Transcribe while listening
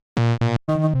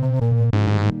Hello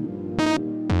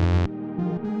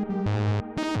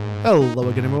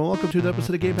again, everyone. Welcome to another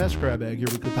episode of Game Pass Grab Bag, your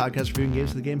weekly podcast reviewing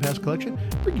games of the Game Pass collection,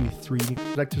 bringing you 3 unique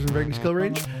perspectives and varying skill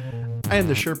range. I am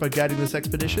the Sherpa guiding this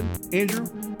expedition. Andrew,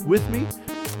 with me,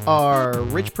 our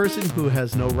rich person who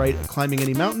has no right of climbing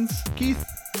any mountains, Keith.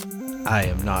 I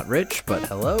am not rich, but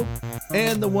hello.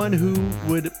 And the one who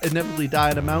would inevitably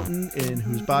die at a mountain and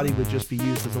whose body would just be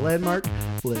used as a landmark,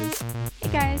 Liz. Hey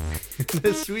guys.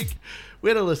 This week, we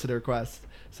had a listener request.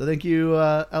 So thank you,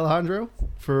 Alejandro,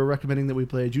 for recommending that we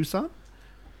play Jusant.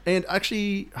 And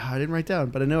actually, I didn't write down,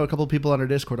 but I know a couple of people on our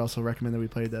Discord also recommend that we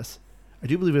play this. I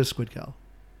do believe it was Squid Gal,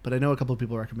 but I know a couple of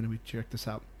people recommended we check this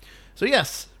out. So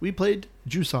yes, we played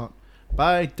Jusant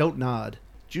by Don't Nod.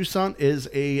 Jusant is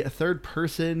a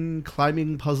third-person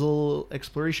climbing puzzle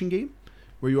exploration game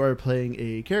where you are playing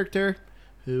a character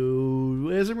who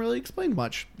isn't really explained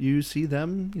much. You see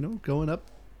them, going up,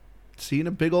 seeing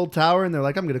a big old tower, and they're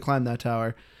like, I'm going to climb that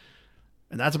tower.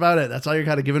 And that's about it. That's all you're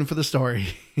kind of given for the story.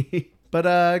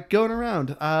 But going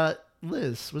around,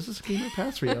 Liz, was this a game or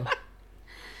pass for you?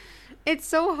 It's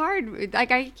so hard.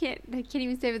 Like I can't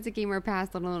even say if it's a game or a pass,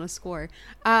 let alone a score.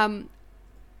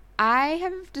 I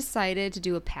have decided to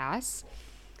do a pass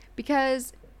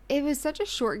because it was such a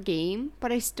short game,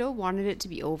 but I still wanted it to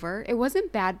be over. It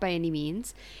wasn't bad by any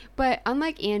means, but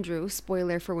unlike Andrew,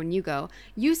 spoiler for when you go,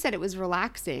 you said it was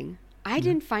relaxing. I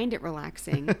didn't find it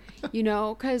relaxing,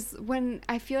 because when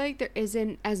I feel like there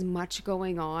isn't as much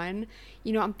going on,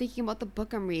 I'm thinking about the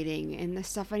book I'm reading and the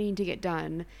stuff I need to get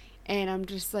done. And I'm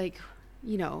just like,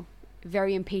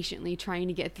 very impatiently trying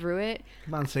to get through it.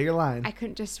 Come on, say your line. I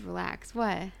couldn't just relax.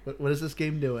 What is this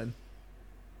game doing?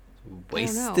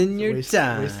 Wasting your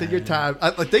time. Wasting your time. I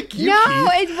thank you, no,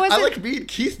 Keith. It wasn't. I like me and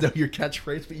Keith know your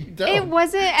catchphrase, but you don't. It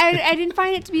wasn't. I didn't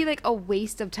find it to be like a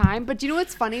waste of time. But do you know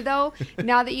what's funny though?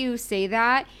 Now that you say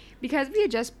that, because we had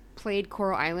just played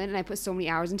Coral Island and I put so many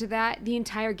hours into that, the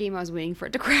entire game I was waiting for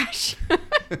it to crash.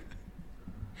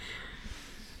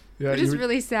 Yeah, which is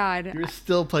really sad. You're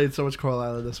still playing so much Coral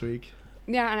Island this week.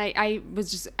 Yeah, and I was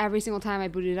just, every single time I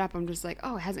booted it up, I'm just like,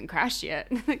 oh, it hasn't crashed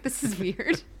yet. Like, this is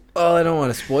weird. Well, I don't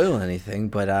want to spoil anything,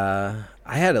 but I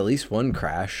had at least one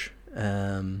crash.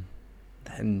 And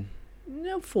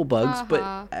no full bugs, but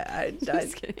I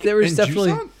there was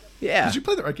definitely... Jusant? Yeah. Did you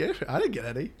play the right game? I didn't get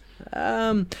any.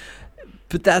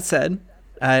 But that said,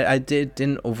 I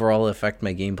didn't overall affect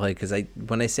my gameplay because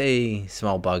when I say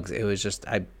small bugs, it was just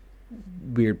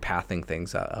weird pathing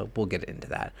things. We'll get into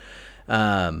that.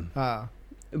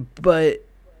 But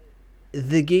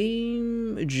the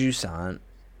game Jusant,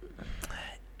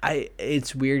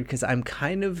 it's weird because I'm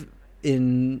kind of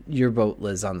in your boat,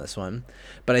 Liz, on this one,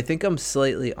 but I think I'm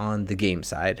slightly on the game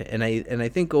side, and I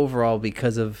think overall,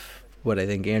 because of what I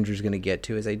think Andrew's going to get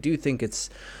to, is I do think it's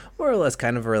more or less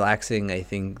kind of relaxing. I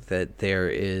think that there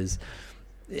is,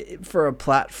 for a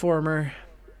platformer,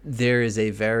 there is a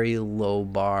very low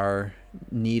bar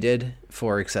needed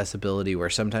for accessibility, where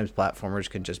sometimes platformers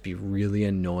can just be really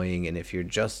annoying, and if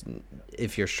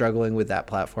you're struggling with that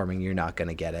platforming, you're not going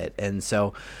to get it. And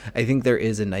so I think there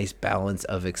is a nice balance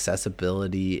of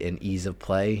accessibility and ease of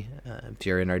play. If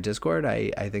you're in our Discord, I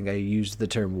think I used the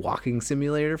term walking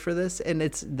simulator for this, and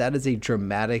that is a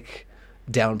dramatic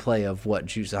downplay of what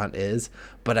Jusant is,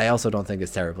 but I also don't think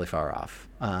it's terribly far off.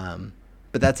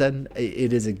 But that said,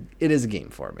 it is a game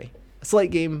for me. A slight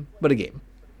game, but a game.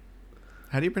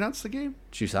 How do you pronounce the game?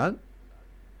 Jusant.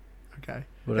 Okay.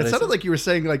 It sounded like you were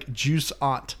saying like juice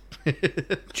aunt.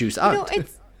 Juice aunt.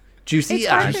 It's juicy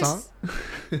hard aunt.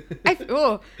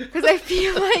 Because I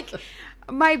feel like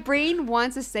my brain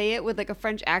wants to say it with like a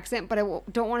French accent, but I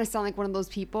don't want to sound like one of those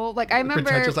people. Like I remember,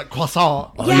 pretentious, like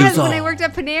croissant. Yes, when I worked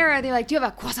at Panera, they're like, "Do you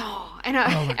have a croissant?" And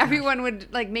everyone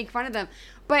would like make fun of them.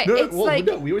 But we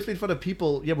always made fun of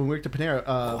people. Yeah, when we worked at Panera,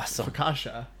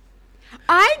 focaccia.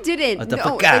 I didn't. The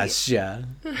focaccia.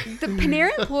 The Panera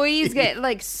employees get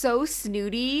like so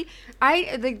snooty.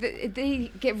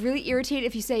 They get really irritated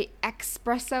if you say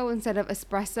espresso instead of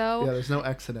espresso. Yeah, there's no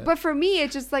X in it. But for me,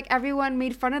 it's just like everyone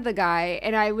made fun of the guy,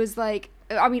 and I was like,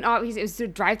 I mean, obviously it was a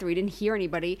drive-thru. He didn't hear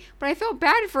anybody, but I felt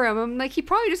bad for him. I'm like, he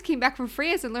probably just came back from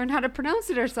France and learned how to pronounce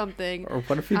it or something. Or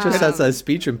what if he just has a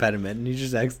speech impediment and he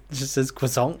just says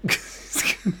croissant?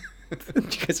 You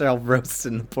guys are all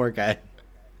roasting the poor guy.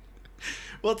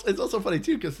 Well, it's also funny,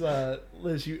 too, because,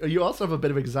 Liz, you also have a bit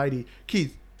of anxiety.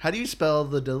 Keith, how do you spell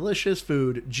the delicious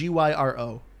food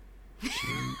Gyro?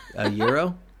 A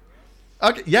euro?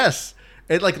 Okay, yes.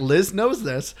 And like Liz knows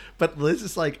this, but Liz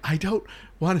is like, I don't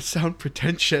want to sound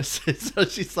pretentious. So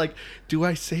she's like, do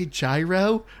I say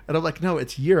gyro? And I'm like, no,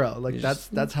 it's euro. Like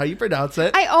that's how you pronounce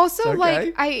it. I also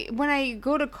Okay. like when I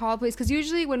go to call place, because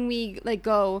usually when we like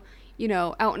go,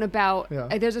 out and about,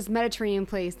 there's this Mediterranean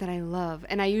place that I love,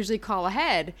 and I usually call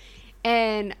ahead.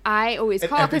 And I always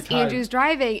call every because time. Andrew's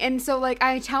driving. And so, like,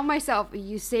 I tell myself,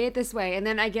 you say it this way. And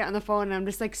then I get on the phone and I'm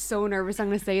just, like, so nervous I'm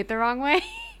going to say it the wrong way.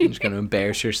 You're just going to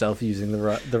embarrass yourself using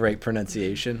the right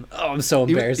pronunciation. Oh, I'm so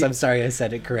embarrassed. I'm sorry I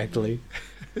said it correctly.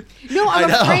 No, I I'm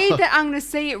know. afraid that I'm going to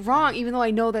say it wrong, even though I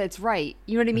know that it's right.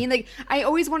 You know what I mean? Like, I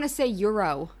always want to say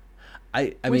euro,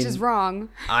 which which is wrong.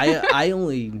 I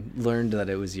only learned that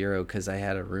it was euro because I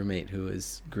had a roommate who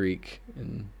was Greek,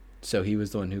 and so he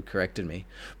was the one who corrected me.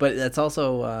 But that's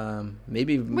also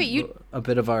maybe a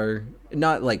bit of our,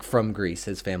 not like from Greece.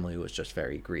 His family was just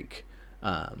very Greek.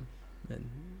 But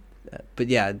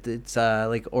yeah, it's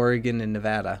like Oregon and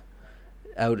Nevada.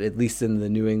 Out at least in the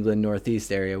New England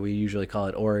Northeast area, we usually call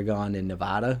it Oregon and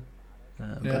Nevada.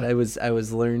 But I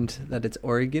was learned that it's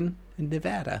Oregon and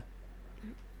Nevada.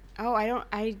 Oh,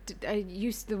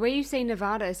 the way you say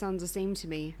Nevada sounds the same to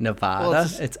me. Nevada, Well,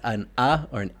 it's an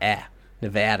or an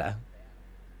Nevada.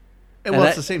 And well,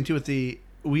 it's the same too with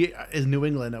we in New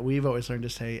England. We've always learned to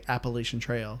say Appalachian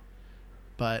Trail,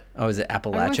 but is it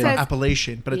Appalachian? says-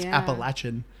 Appalachian, but it's Yeah.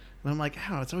 Appalachian. And I'm like,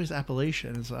 it's always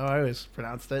Appalachian. And so I always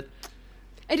pronounced it.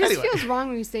 It just Anyway. feels wrong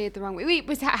when you say it the wrong way.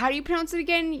 Wait, how do you pronounce it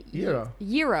again? Euro.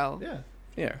 Euro. Yeah.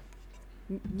 Yeah.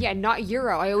 Yeah, not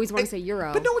euro. I always want to say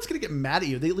euro. But no one's gonna get mad at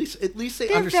you. They at least they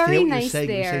They're understand very what nice you're saying.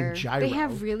 You're there. saying gyro. They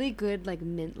have really good like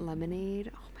mint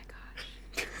lemonade. Oh my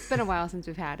gosh, it's been a while since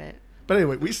we've had it. But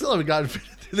anyway, we still haven't gotten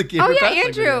through the game. Oh yeah,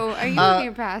 Andrew, are you looking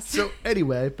at past? So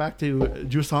anyway, back to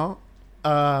Jusant.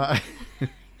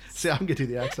 See, I'm gonna do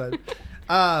the accent.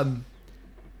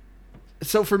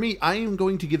 So for me, I am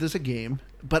going to give this a game,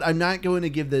 but I'm not going to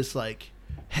give this like,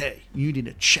 hey, you need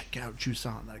to check out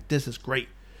Jusant. Like, this is great.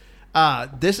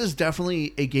 This is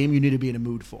definitely a game you need to be in a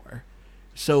mood for.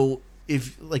 So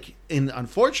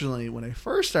unfortunately, when I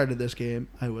first started this game,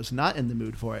 I was not in the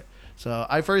mood for it. So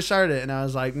I first started it and I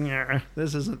was like, nah,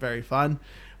 this isn't very fun.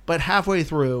 But halfway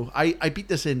through, I beat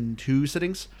this in 2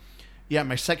 sittings. Yeah,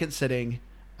 my second sitting,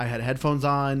 I had headphones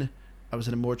on. I was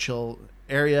in a more chill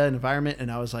area and environment, and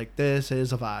I was like, this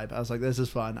is a vibe. I was like, this is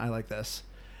fun. I like this.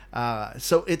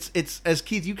 So it's as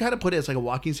Keith, you kind of put it as like a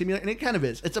walking simulator, and it kind of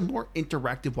is. It's a more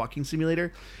interactive walking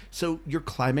simulator. So you're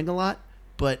climbing a lot,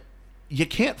 but you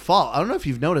can't fall. I don't know if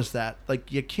you've noticed that. Like,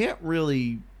 you can't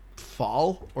really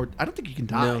fall, or I don't think you can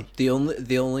die. No,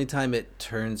 the only time it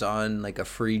turns on like a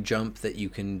free jump that you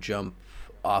can jump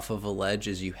off of a ledge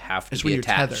is you have to be when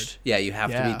attached. you're tethered. Yeah, you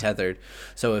have to be tethered.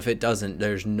 So if it doesn't,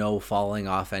 there's no falling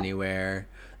off anywhere.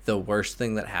 The worst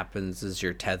thing that happens is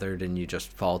you're tethered and you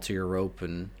just fall to your rope.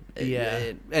 And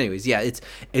anyways,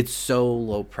 it's so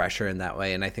low pressure in that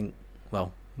way. And I think,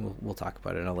 well, we'll talk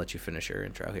about it, and I'll let you finish your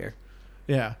intro here.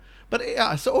 Yeah. But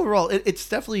yeah, so overall, it's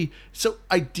definitely, so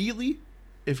ideally,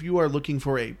 if you are looking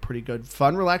for a pretty good,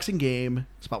 fun, relaxing game,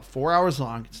 it's about 4 hours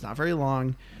long. It's not very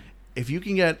long. If you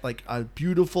can get like a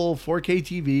beautiful 4K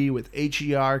TV with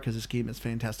HDR, because this game has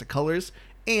fantastic colors,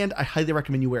 and I highly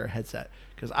recommend you wear a headset,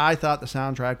 because I thought the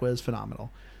soundtrack was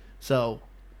phenomenal. So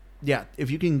yeah, if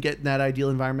you can get in that ideal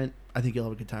environment, I think you'll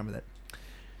have a good time with it.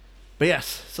 But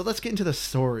yes, so let's get into the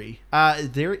story.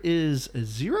 There is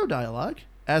 0 dialogue.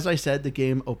 As I said, the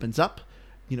game opens up,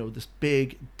 this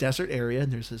big desert area,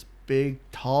 and there's this big,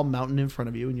 tall mountain in front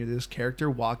of you, and you're this character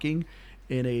walking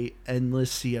in a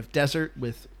endless sea of desert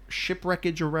with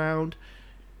shipwreckage around,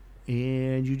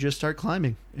 and you just start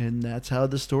climbing, and that's how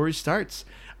the story starts.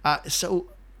 It's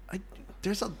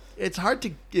hard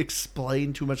to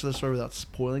explain too much of the story without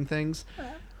spoiling things.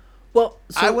 Well,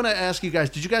 so I want to ask you guys: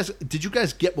 Did you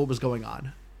guys get what was going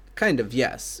on? Kind of,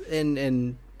 yes,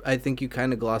 and I think you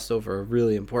kind of glossed over a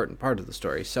really important part of the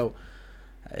story. So,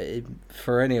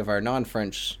 for any of our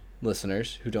non-French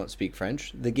listeners who don't speak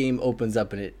French, the game opens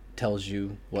up and it tells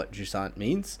you what Jusant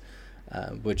means,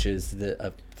 which is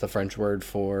the French word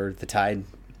for the tide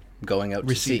going out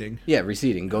receding. To sea. Yeah,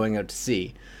 receding, going out to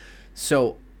sea.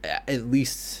 So, at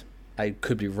least I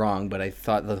could be wrong, but I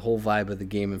thought the whole vibe of the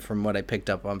game, and from what I picked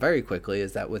up on very quickly,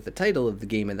 is that with the title of the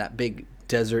game and that big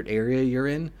desert area you're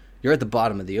in, you're at the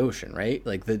bottom of the ocean, right?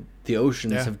 Like the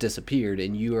oceans have disappeared,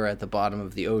 and you are at the bottom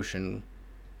of the ocean,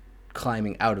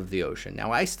 climbing out of the ocean.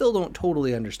 Now, I still don't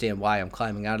totally understand why I'm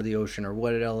climbing out of the ocean or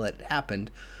what all that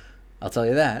happened. I'll tell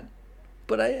you that.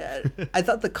 But I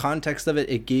thought the context of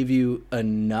it gave you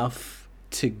enough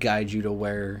to guide you to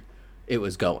where it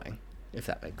was going, if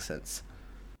that makes sense.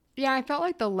 Yeah, I felt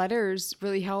like the letters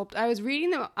really helped. I was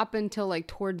reading them up until like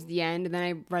towards the end, and then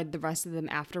I read the rest of them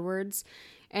afterwards.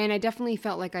 And I definitely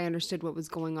felt like I understood what was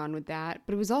going on with that.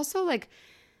 But it was also like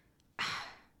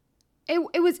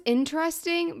it was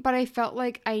interesting, but I felt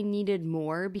like I needed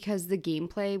more because the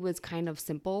gameplay was kind of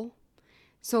simple.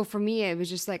 So for me, it was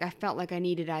just like I felt like I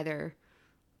needed either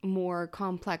more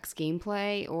complex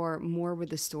gameplay or more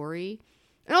with the story.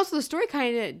 And also the story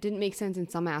kind of didn't make sense in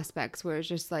some aspects where it's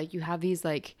just like you have these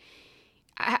like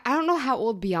I don't know how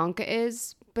old Bianca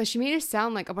is, but she made it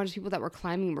sound like a bunch of people that were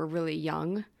climbing were really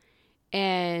young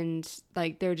and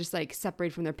like they're just like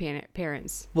separated from their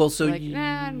parents. Well, so like,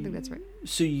 nah, I don't think that's right.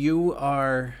 So you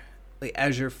are like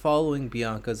as you're following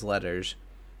Bianca's letters,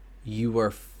 you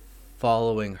are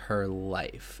following her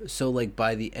life. So like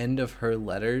by the end of her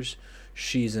letters,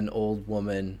 she's an old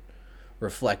woman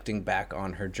reflecting back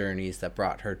on her journeys that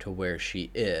brought her to where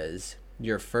she is.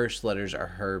 Your first letters are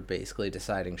her basically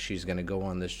deciding she's going to go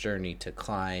on this journey to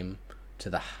climb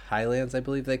to the highlands, I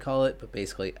believe they call it, but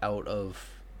basically out of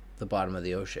the bottom of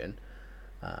the ocean.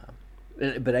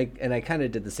 But I kind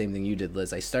of did the same thing you did,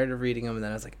 Liz. I started reading them, and then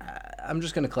I was like, I'm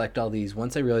just going to collect all these.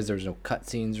 Once I realized there was no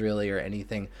cutscenes really or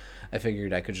anything, I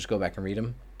figured I could just go back and read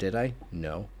them. Did I?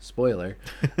 No. Spoiler.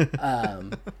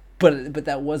 But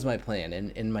that was my plan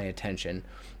and my attention.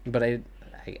 But I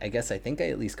guess I think I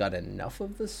at least got enough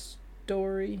of the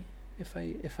story, if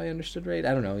I understood right.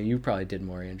 I don't know. You probably did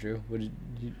more, Andrew. What did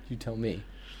you tell me?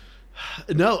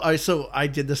 No, I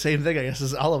did the same thing, I guess,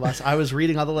 as all of us. I was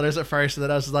reading all the letters at first, and then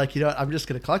I was like, you know what, I'm just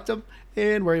going to collect them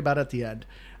and worry about it at the end.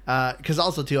 Because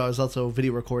also, too, I was also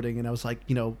video recording, and I was like,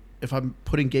 you know, if I'm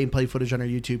putting gameplay footage on our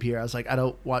YouTube here, I was like, I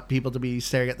don't want people to be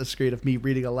staring at the screen of me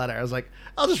reading a letter. I was like,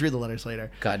 I'll just read the letters later.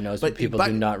 God knows, but people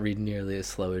do not read nearly as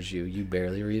slow as you. You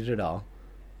barely read it at all.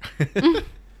 Yeah,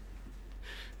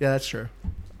 that's true.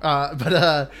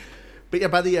 But yeah,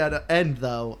 by the end,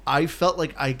 though, I felt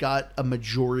like I got a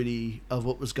majority of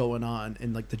what was going on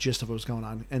and like the gist of what was going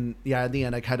on. And yeah, in the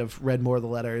end, I kind of read more of the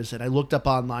letters, and I looked up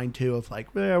online too of like,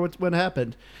 what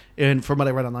happened. And from what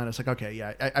I read online, I was like, okay,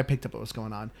 yeah, I picked up what was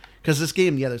going on. Because this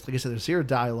game, yeah, there's, like I said, there's zero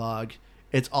dialogue.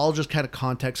 It's all just kind of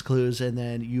context clues, and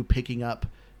then you picking up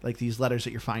like these letters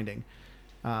that you're finding.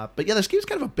 But yeah, this game's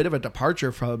kind of a bit of a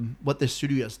departure from what this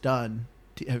studio has done.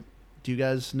 Do you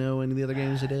guys know any of the other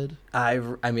games they did? I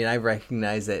mean, I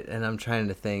recognize it, and I'm trying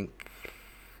to think.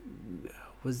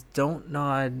 Was Don't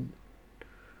Nod...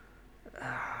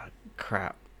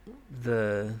 crap.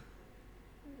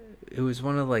 It was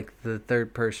one of, like, the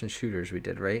third-person shooters we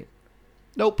did, right?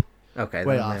 Nope. Okay.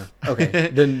 Way off. Okay.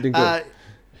 Then go.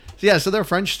 So they're a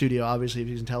French studio, obviously, if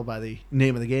you can tell by the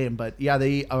name of the game. But yeah,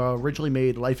 they originally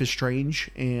made Life is Strange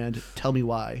and Tell Me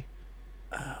Why.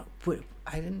 Wait,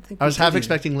 I didn't think I was half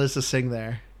expecting Liz to sing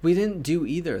there. We didn't do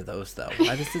either of those, though.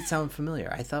 Why does it sound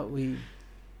familiar? I thought we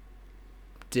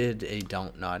did a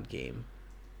Don't Nod game.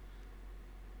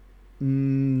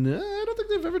 No, I don't think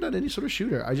they've ever done any sort of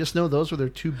shooter. I just know those were their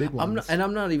two big ones.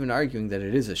 I'm not even arguing that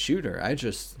it is a shooter. I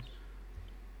just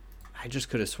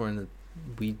could have sworn that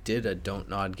we did a Don't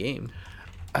Nod game.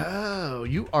 Oh,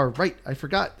 you are right. I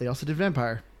forgot. They also did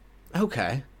Vampire.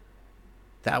 Okay.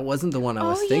 That wasn't the one I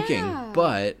was thinking, yeah.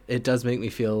 but it does make me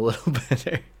feel a little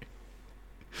better.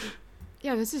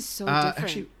 Yeah, this is so different.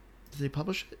 Actually, did they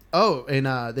publish it? Oh, and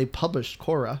they published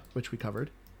Korra, which we covered.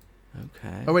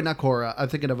 Okay. Oh, wait, not Korra. I'm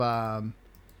thinking of... But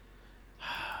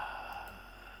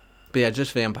yeah,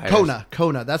 just Vampires.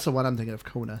 Kona. That's the one I'm thinking of,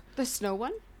 Kona. The snow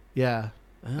one? Yeah.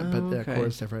 Oh, but okay.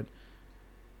 Korra's different.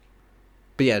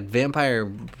 But yeah,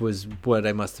 Vampire was what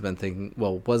I must have been thinking.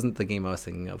 Well, wasn't the game I was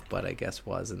thinking of, but I guess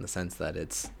was in the sense that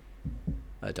it's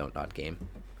a Don't Nod game.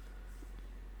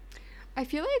 I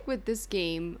feel like with this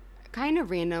game, kind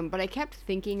of random, but I kept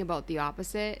thinking about the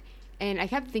opposite. And I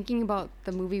kept thinking about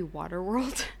the movie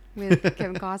Waterworld with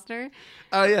Kevin Costner.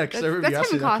 Oh, yeah, because I remember you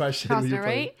asked me that question. Costner,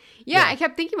 right? Yeah, I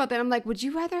kept thinking about that. I'm like, would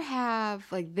you rather have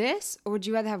like this or would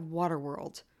you rather have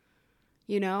Waterworld?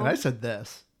 You know? And I said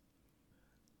this.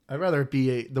 I'd rather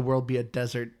the world be a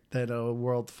desert than a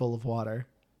world full of water.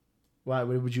 Why?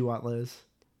 What would you want, Liz?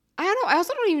 I don't know. I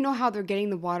also don't even know how they're getting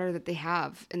the water that they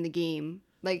have in the game.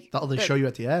 Like, They show you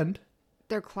at the end.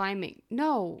 They're climbing.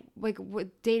 No, like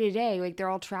day to day, like they're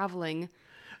all traveling.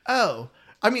 Oh,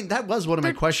 I mean, that was one of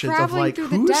my questions of like,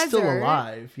 who's still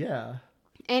alive? Yeah.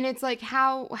 And it's like,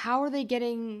 how are they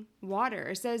getting water?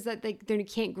 It says that they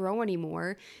can't grow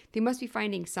anymore. They must be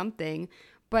finding something,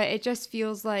 but it just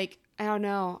feels like, I don't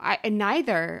know.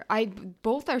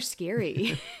 Both are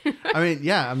scary. I mean,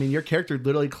 yeah. I mean, your character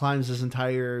literally climbs this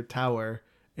entire tower,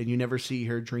 and you never see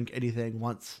her drink anything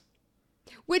once.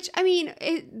 Which, I mean,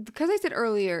 because I said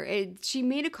earlier, she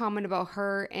made a comment about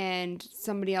her and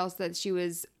somebody else that she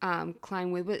was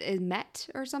climbing with, Met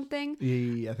or something.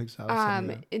 Yeah, I think so.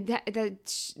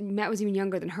 Matt was even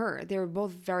younger than her. They were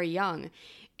both very young.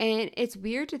 And it's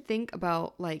weird to think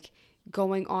about, like,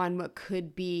 going on what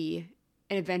could be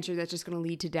an adventure that's just going to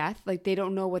lead to death. Like, they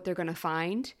don't know what they're going to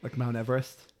find. Like Mount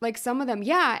Everest? Like, some of them,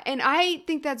 yeah. And I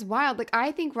think that's wild. Like,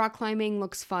 I think rock climbing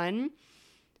looks fun.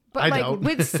 But, like,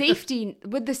 with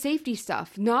the safety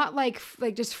stuff, not, like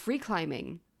just free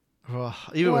climbing.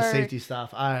 Even with safety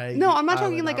stuff, No, I'm not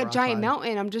talking like a giant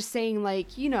mountain. I'm just saying,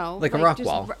 like, you know. Like a rock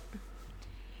wall.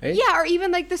 Right? Yeah, or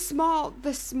even, like, the small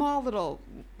little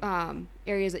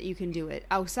areas that you can do it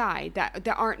outside that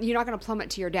aren't, you're not going to plummet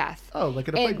to your death. Oh, like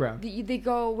in a playground. They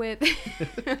go with,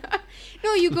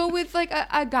 no, you go with, like,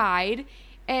 a guide,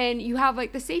 and you have,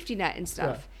 like, the safety net and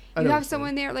stuff. Yeah, you have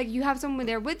someone there, like, you have someone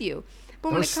there with you.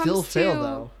 But when it comes still fail,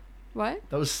 though. What?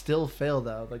 That was still fail,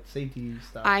 though, like safety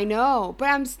stuff. I know, but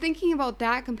I'm thinking about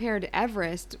that compared to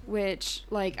Everest, which,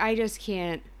 like, I just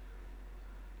can't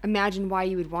imagine why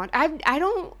you would want. I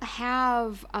don't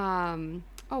have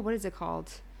what is it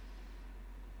called?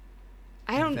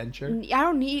 Adventure? I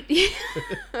don't need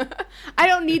I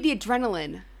don't need the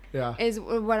adrenaline. Yeah. Is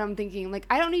what I'm thinking. Like,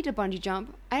 I don't need to bungee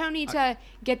jump. I don't need to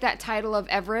get that title of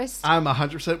Everest. I'm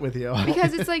 100% with you.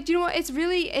 Because it's like, do you know what? It's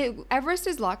really, Everest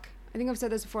is luck. I think I've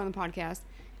said this before on the podcast.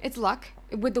 It's luck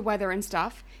with the weather and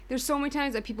stuff. There's so many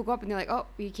times that people go up and they're like, oh,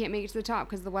 you can't make it to the top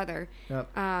because of the weather.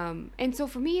 Yep. And so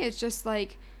for me, it's just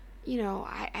like, you know,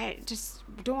 I just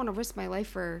don't want to risk my life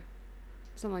for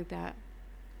something like that.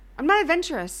 I'm not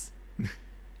adventurous.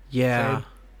 Yeah. Same.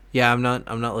 Yeah, I'm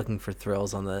not looking for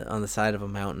thrills on the side of a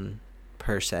mountain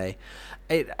per se.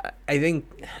 I think,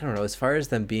 I don't know, as far as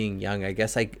them being young, I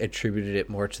guess I attributed it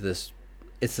more to this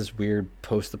weird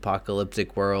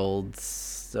post-apocalyptic world.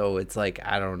 So it's like,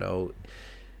 I don't know,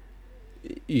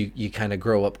 you kind of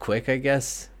grow up quick, I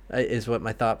guess, is what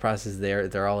my thought process there.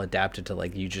 They're all adapted to,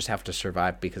 like, you just have to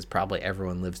survive because probably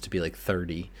everyone lives to be like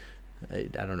 30. I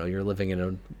don't know, you're living in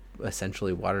a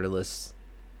essentially waterless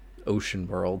ocean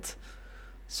world.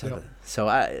 So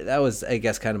that was, I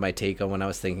guess, kind of my take on when I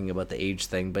was thinking about the age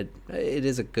thing, but it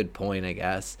is a good point, I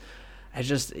guess. I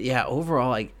just,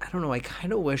 overall, I don't know, I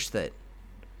kind of wish that,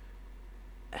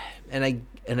 and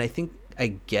I think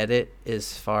I get it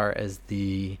as far as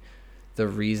the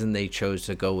reason they chose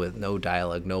to go with no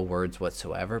dialogue, no words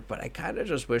whatsoever, but I kind of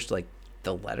just wish, like,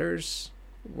 the letters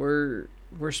were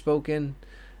spoken.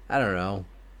 I don't know.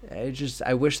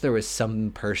 I wish there was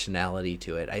some personality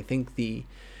to it. I think the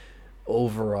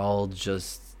overall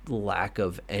just lack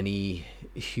of any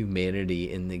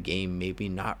humanity in the game, maybe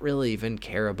not really even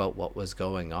care about what was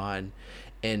going on,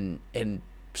 and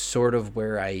sort of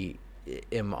where I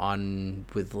am on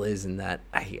with Liz in that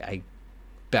I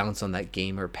bounce on that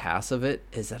gamer pass of it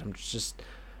is that I'm just,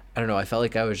 I don't know, I felt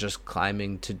like I was just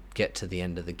climbing to get to the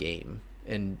end of the game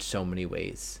in so many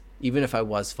ways. Even if I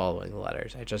was following the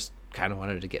letters, I just kind of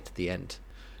wanted to get to the end.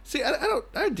 See,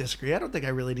 I disagree. I don't think I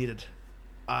really needed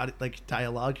like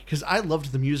dialogue, because I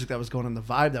loved the music that was going on, the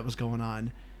vibe that was going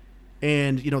on,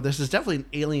 and you know, this is definitely an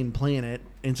alien planet,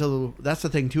 and so that's the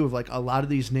thing too of, like, a lot of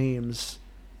these names.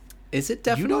 Is it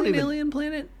definitely an alien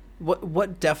planet?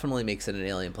 What definitely makes it an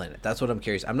alien planet? That's what I'm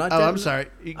curious. I'm not. I'm sorry.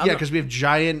 Yeah, because we have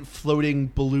giant floating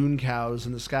balloon cows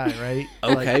in the sky, right?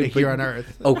 Okay, like here on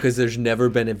Earth. Oh, because there's never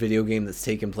been a video game that's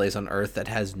taken place on Earth that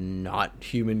has not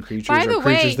human creatures By the or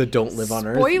creatures way, that don't live on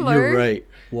Earth. spoiler. You're right.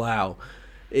 Wow.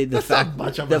 The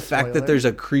fact that there's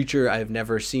a creature I've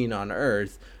never seen on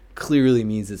Earth clearly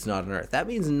means it's not on Earth. That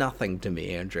means nothing to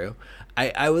me, Andrew.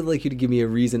 I would like you to give me a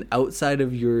reason outside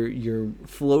of your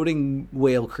floating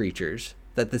whale creatures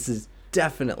that this is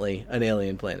definitely an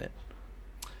alien planet.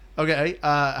 Okay.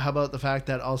 How about the fact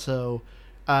that also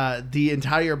the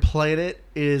entire planet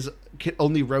can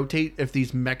only rotate if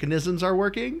these mechanisms are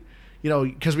working? You know,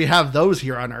 because we have those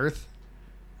here on Earth.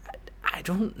 I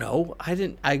don't know.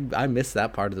 I missed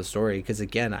that part of the story because,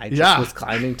 again, I just was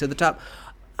climbing to the top.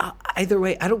 Either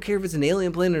way, I don't care if it's an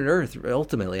alien planet or Earth.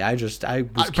 Ultimately, I was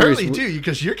apparently curious. Do,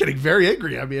 because you're getting very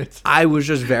angry at me. I was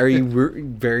just very,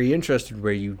 very interested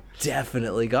where you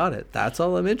definitely got it. That's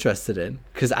all I'm interested in,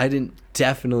 because I didn't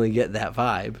definitely get that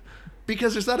vibe.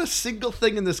 Because there's not a single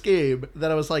thing in this game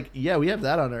that I was like, yeah, we have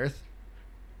that on Earth.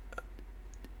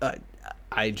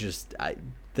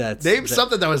 Name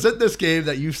something that was in this game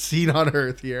that you've seen on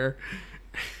Earth here.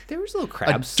 There was little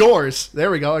crabs. Doors.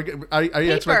 There we go. I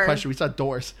answered my question. We saw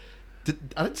doors.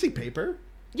 I didn't see paper.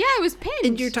 Yeah, it was pinned.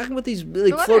 And you're talking about these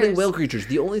like floating whale creatures.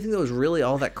 The only thing that was really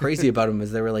all that crazy about them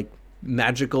is they were like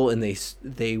magical and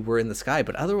they were in the sky.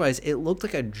 But otherwise, it looked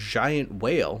like a giant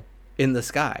whale in the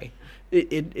sky.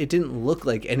 It didn't look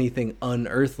like anything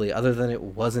unearthly other than it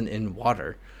wasn't in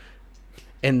water.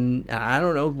 And I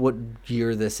don't know what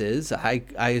year this is. I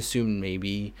assume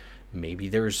maybe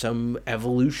there was some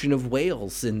evolution of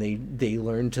whales and they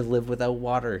learned to live without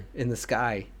water in the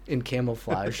sky in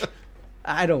camouflage.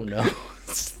 I don't know.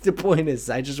 The point is,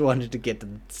 I just wanted to get to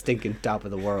the stinking top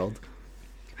of the world.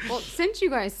 Well, since you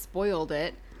guys spoiled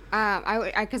it,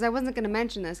 because I wasn't going to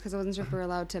mention this because I wasn't sure if we were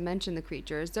allowed to mention the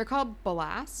creatures. They're called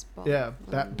ballast. Ballast?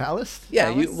 Yeah, Ballast?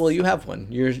 you have one.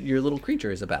 Your little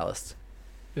creature is a ballast.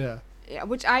 Yeah. Yeah,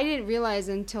 which I didn't realize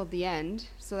until the end.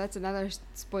 So that's another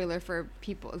spoiler for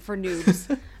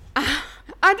noobs.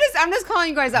 I'm just calling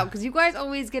you guys out because you guys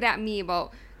always get at me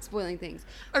about spoiling things.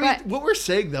 I mean, what we're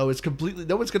saying though is completely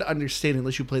no one's going to understand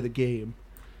unless you play the game.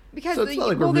 Because so they're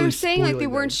saying like they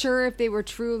weren't things. sure if they were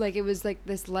true, like it was like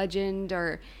this legend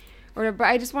or whatever. But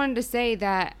I just wanted to say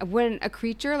that when a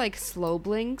creature like slow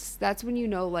blinks, that's when you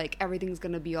know like everything's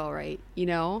gonna be all right. You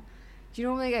know, do you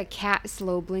know when like a cat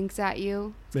slow blinks at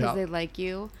you because they like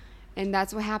you, and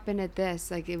that's what happened at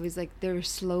this. Like it was like they were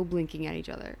slow blinking at each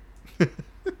other. It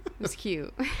was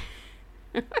cute.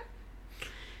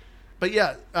 But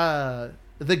yeah,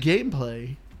 the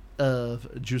gameplay of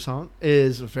Jusant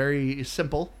is very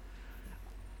simple.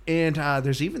 And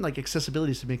there's even like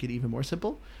accessibilities to make it even more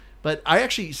simple. But I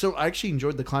actually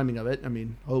enjoyed the climbing of it. I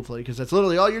mean, hopefully, because that's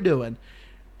literally all you're doing.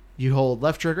 You hold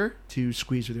left trigger to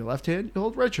squeeze with your left hand. You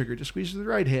hold right trigger to squeeze with the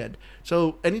right hand.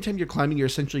 So anytime you're climbing, you're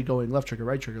essentially going left trigger,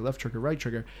 right trigger, left trigger, right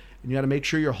trigger. And you got to make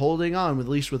sure you're holding on with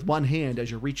at least with one hand as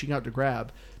you're reaching out to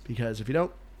grab. Because if you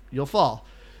don't, you'll fall.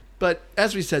 But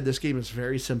as we said, this game is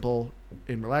very simple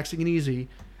and relaxing and easy.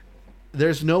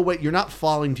 There's no way you're not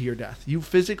falling to your death. You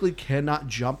physically cannot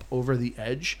jump over the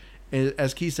edge,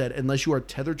 as Key said, unless you are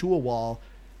tethered to a wall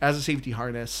as a safety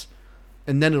harness,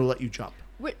 and then it'll let you jump.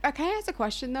 Wait, can I ask a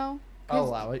question though? I'll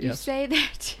allow it. You Yes. say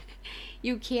that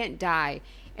you can't die,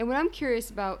 and what I'm curious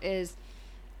about is,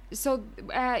 so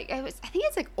I think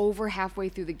it's like over halfway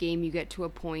through the game you get to a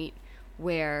point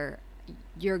where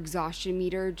your exhaustion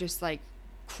meter just like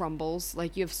crumbles,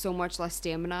 like you have so much less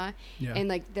stamina, and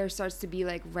like there starts to be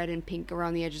like red and pink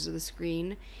around the edges of the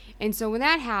screen. And so when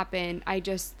that happened, I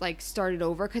just like started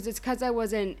over because I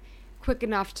wasn't quick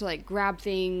enough to like grab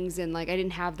things, and like I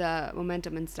didn't have the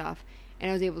momentum and stuff,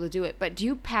 and I was able to do it. But do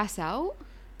you pass out?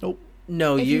 Nope.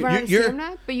 No, If you run out of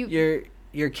stamina? But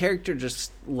your character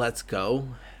just lets go.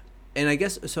 And I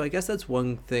guess that's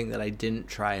one thing that I didn't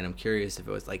try, and I'm curious if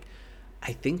it was like,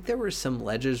 I think there were some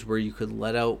ledges where you could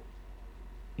let out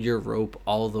your rope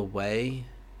all the way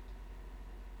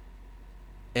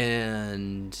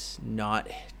and not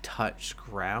touch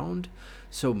ground.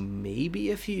 So maybe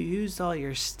if you used all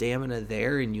your stamina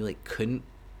there and you like couldn't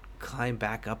climb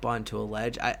back up onto a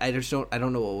ledge, I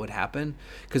don't know what would happen,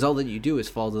 because all that you do is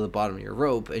fall to the bottom of your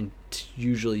rope, and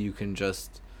usually you can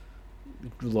just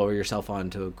lower yourself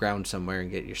onto a ground somewhere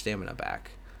and get your stamina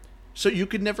back. So you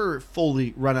could never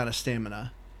fully run out of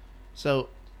stamina. So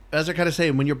as I kind of say,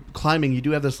 when you're climbing, you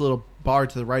do have this little bar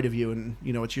to the right of you, and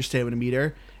you know it's your stamina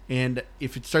meter. And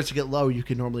if it starts to get low, you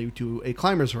can normally do a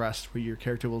climber's rest, where your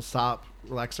character will stop,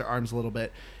 relax their arms a little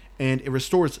bit, and it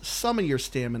restores some of your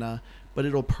stamina, but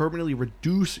it'll permanently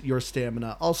reduce your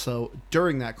stamina also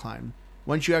during that climb.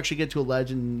 Once you actually get to a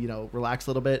ledge and relax a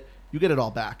little bit, you get it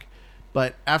all back.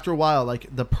 But after a while,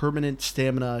 like the permanent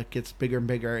stamina gets bigger and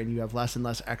bigger, and you have less and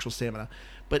less actual stamina.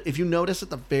 But if you notice at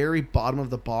the very bottom of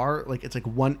the bar, like it's like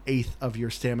 1/8 of your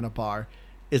stamina bar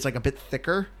is like a bit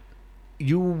thicker,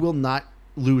 you will not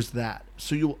lose that.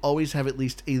 So you'll always have at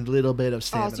least a little bit of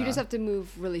stamina. Oh, so you just have to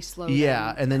move really slow.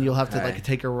 Yeah, and then you'll have to Okay. like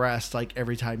take a rest like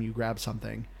every time you grab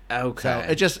something.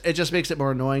 Okay. So it just makes it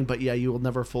more annoying, but yeah, you will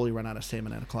never fully run out of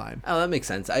stamina to climb. Oh, that makes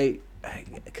sense.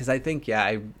 Because I think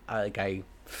I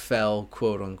fell,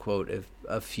 quote unquote,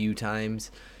 a few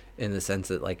times, in the sense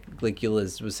that like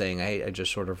Liz was saying, I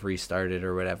just sort of restarted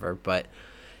or whatever. But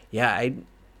yeah,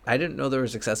 I didn't know there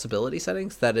was accessibility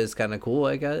settings. That is kind of cool.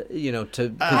 I guess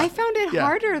I found it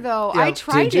harder though. Yeah. I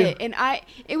tried Did you? it, and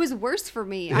it was worse for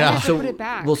me. I Yeah. had to put it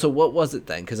back. Well, so what was it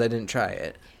then? Because I didn't try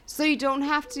it. So you don't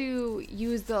have to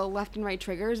use the left and right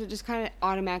triggers. It just kind of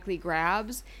automatically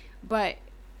grabs. But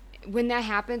when that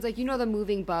happens, like the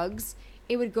moving bugs,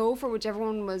 it would go for whichever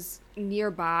one was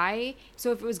nearby.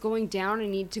 So if it was going down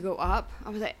and need to go up, I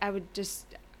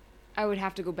would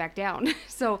have to go back down.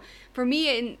 So for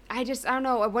me, and I don't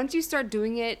know. Once you start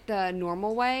doing it the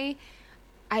normal way,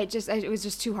 it was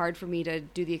just too hard for me to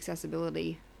do the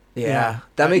accessibility. Yeah,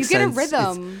 that makes sense. You get a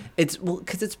rhythm. It's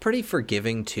because it's pretty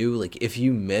forgiving too. Like if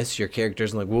you miss, your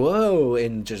character's like whoa,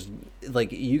 and just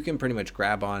like you can pretty much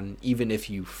grab on even if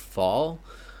you fall.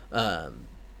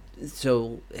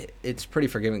 so it's pretty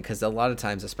forgiving because a lot of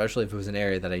times, especially if it was an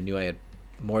area that I knew I had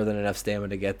more than enough stamina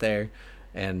to get there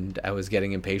and I was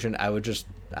getting impatient, I would just,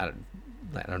 I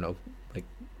don't know, like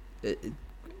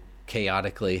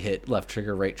chaotically hit left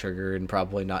trigger, right trigger, and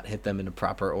probably not hit them in a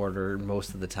proper order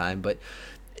most of the time, but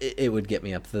it would get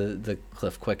me up the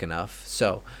cliff quick enough.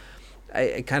 So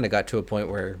I kind of got to a point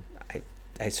where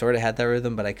I sort of had that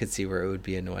rhythm, but I could see where it would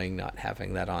be annoying not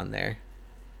having that on there.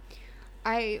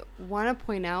 I want to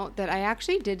point out that I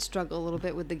actually did struggle a little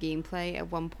bit with the gameplay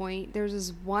at one point. There was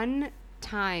this one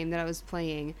time that I was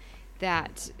playing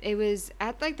that it was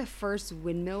at like the first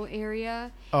windmill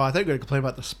area. Oh, I thought you were going to complain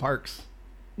about the sparks.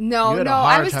 No,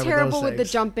 I was was terrible with the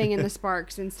jumping and the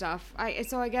sparks and stuff.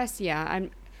 So I guess, yeah,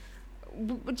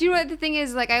 do you know what the thing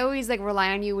is? Like, I always like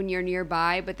rely on you when you're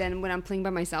nearby, but then when I'm playing by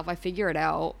myself, I figure it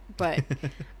out. But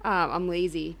I'm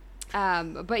lazy.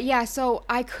 But yeah, so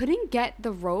I couldn't get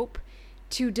the rope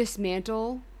to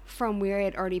dismantle from where I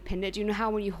had already pinned it. Do you know how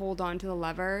when you hold on to the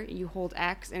lever, you hold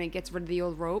X and it gets rid of the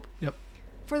old rope? Yep.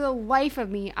 For the life of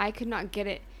me, I could not get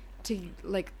it to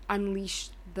like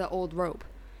unleash the old rope.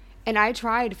 And I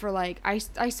tried for like, I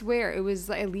swear it was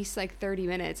at least like 30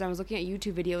 minutes. I was looking at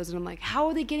YouTube videos and I'm like, how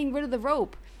are they getting rid of the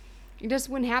rope? It just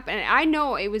wouldn't happen. And I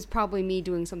know it was probably me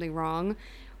doing something wrong,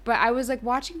 but I was like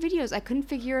watching videos. I couldn't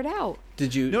figure it out.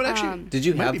 Did you? No, actually, did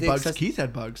you have the bugs? Keith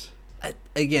had bugs.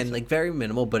 Again, like very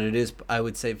minimal, but it is, I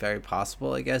would say, very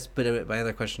possible, I guess. But my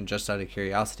other question, just out of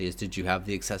curiosity, is did you have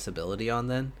the accessibility on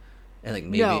then? And like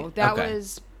maybe no, that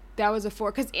was a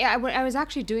 4 because I was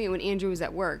actually doing it when Andrew was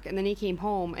at work, and then he came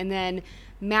home, and then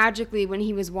magically when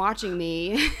he was watching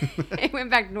me, it went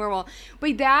back to normal.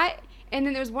 But that, and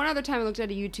then there was one other time I looked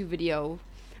at a YouTube video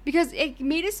because it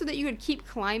made it so that you could keep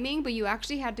climbing, but you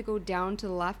actually had to go down to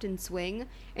the left and swing.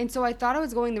 And so I thought I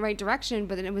was going the right direction,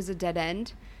 but then it was a dead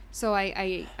end. So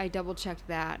I double checked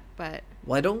that, but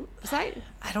well, I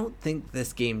don't think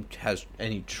this game has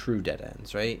any true dead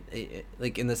ends, right?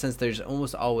 Like in the sense, there's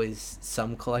almost always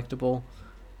some collectible.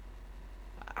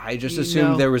 I just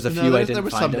assumed there was a few I didn't find. There were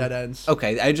some dead ends.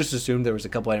 Okay, I just assumed there was a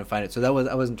couple I didn't find it. So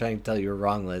I wasn't trying to tell you were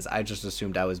wrong, Liz. I just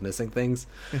assumed I was missing things.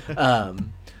 But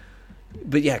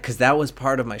yeah, because that was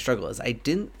part of my struggle. Is I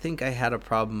didn't think I had a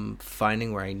problem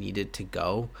finding where I needed to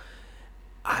go.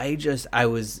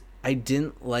 I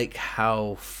didn't like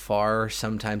how far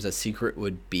sometimes a secret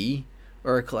would be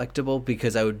or a collectible,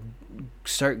 because I would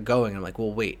start going. I'm like,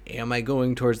 well, wait, am I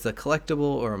going towards the collectible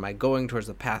or am I going towards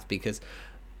the path? Because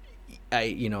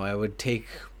I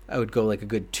would go like a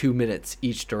good 2 minutes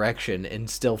each direction and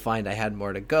still find I had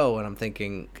more to go. And I'm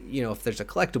thinking, if there's a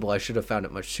collectible, I should have found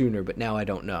it much sooner, but now I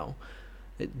don't know.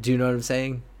 Do you know what I'm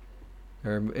saying?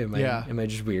 Or am I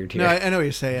just weird here? No, I know what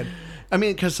you're saying. I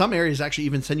mean, because some areas actually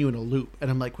even send you in a loop,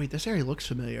 and I'm like, wait, this area looks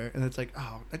familiar, and it's like,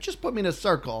 oh, it just put me in a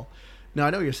circle. No,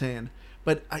 I know what you're saying,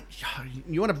 but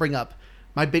you want to bring up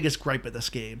my biggest gripe with this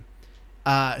game.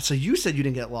 So you said you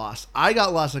didn't get lost. I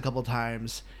got lost a couple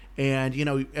times, and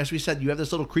as we said, you have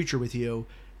this little creature with you,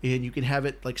 and you can have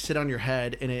it like sit on your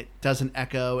head, and it does an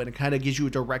echo, and it kind of gives you a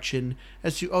direction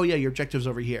as to, oh yeah, your objective's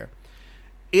over here.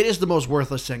 It is the most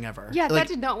worthless thing ever. Yeah, that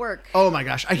did not work. Oh my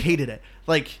gosh, I hated it.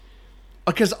 Like,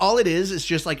 because all it is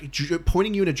just like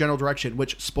pointing you in a general direction,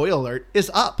 which, spoiler alert,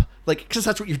 is up. Like, because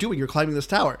that's what you're doing. You're climbing this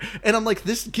tower. And I'm like,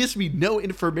 this gives me no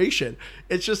information.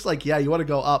 It's just like, yeah, you want to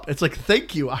go up. It's like,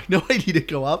 thank you. I know I need to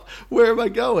go up. Where am I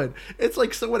going? It's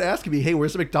like someone asking me, hey,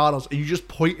 where's the McDonald's? And you just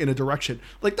point in a direction.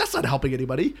 Like, that's not helping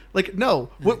anybody. Like,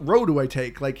 no. What road do I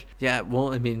take? Like, yeah,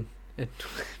 well, I mean,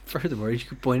 furthermore, you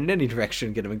can point in any direction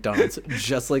and get a McDonald's,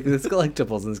 just like this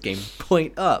collectibles in this game.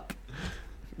 Point up.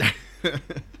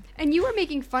 And you were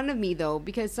making fun of me, though,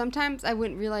 because sometimes I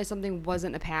wouldn't realize something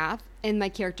wasn't a path, and my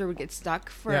character would get stuck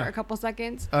for a couple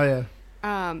seconds. Oh, yeah.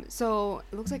 So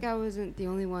it looks like I wasn't the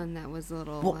only one that was a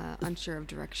little unsure of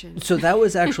direction. So that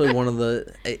was actually one of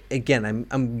the, again,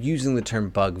 I'm using the term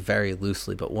bug very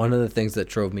loosely, but one of the things that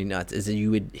drove me nuts is that you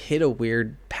would hit a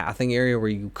weird pathing area where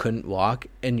you couldn't walk,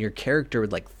 and your character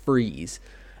would like freeze.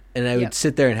 And I would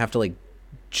sit there and have to like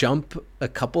jump a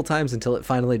couple times until it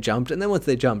finally jumped. And then once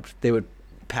they jumped, they would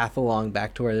path along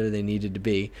back to where they needed to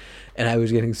be. And I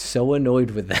was getting so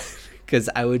annoyed with that because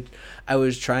I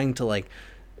was trying to like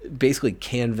basically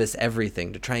canvas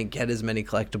everything to try and get as many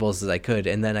collectibles as I could.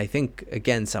 And then I think,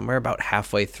 again, somewhere about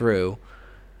halfway through,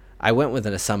 I went with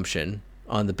an assumption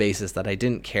on the basis that I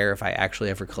didn't care if I actually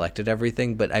ever collected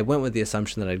everything, but I went with the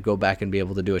assumption that I'd go back and be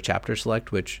able to do a chapter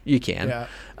select, which you can.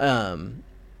 Yeah.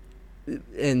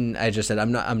 And I just said,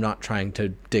 I'm not trying to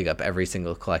dig up every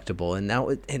single collectible. And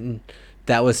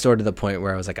that was sort of the point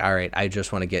where I was like, all right, I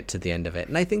just want to get to the end of it.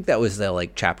 And I think that was the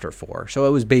like chapter 4. So I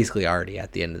was basically already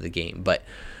at the end of the game, but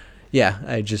Yeah,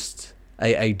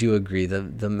 I do agree.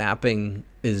 The mapping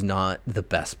is not the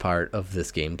best part of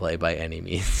this gameplay by any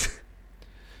means.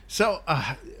 So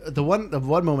the one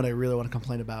moment I really want to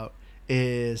complain about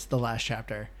is the last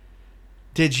chapter.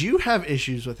 Did you have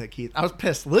issues with it, Keith? I was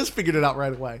pissed. Liz figured it out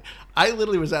right away. I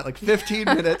literally was at like 15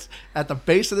 minutes at the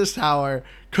base of this tower,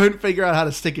 couldn't figure out how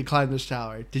to stick and climb this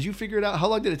tower. Did you figure it out? How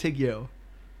long did it take you?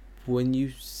 When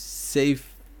you say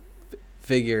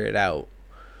figure it out,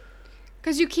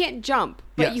 because you can't jump,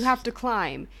 but Yes. you have to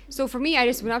climb. So for me, I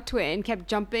just went up to it and kept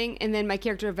jumping, and then my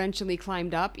character eventually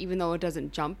climbed up, even though it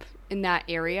doesn't jump in that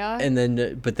area. and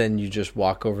then you just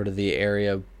walk over to the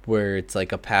area where it's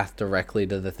like a path directly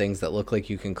to the things that look like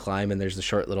you can climb, and there's a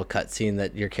short little cutscene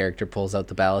that your character pulls out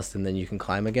the ballast, and then you can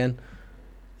climb again.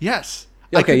 Yes.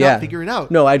 Okay, I could yeah. not figure it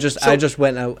out. No, I just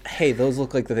went out, hey, those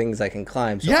look like the things I can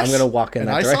climb, so Yes, I'm gonna walk in and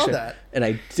that I saw direction. that. And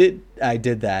I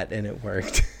did that, and it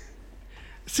worked.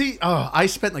 See, I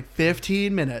spent like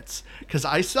 15 minutes because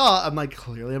I'm like,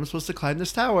 clearly I'm supposed to climb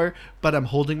this tower, but I'm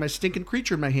holding my stinking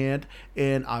creature in my hand,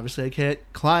 and obviously I can't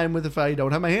climb with if I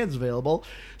don't have my hands available.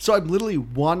 So I'm literally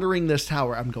wandering this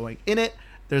tower. I'm going in it.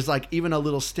 There's like even a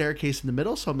little staircase in the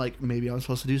middle, so I'm like, maybe I'm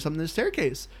supposed to do something in the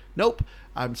staircase. Nope.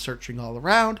 I'm searching all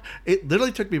around. It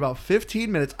literally took me about 15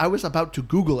 minutes. I was about to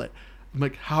Google it. I'm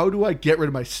like, how do I get rid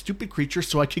of my stupid creature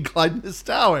so I can climb this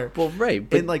tower? Well, right,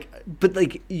 but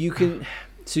And you can.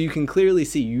 So you can clearly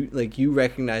see you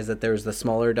recognize that there's the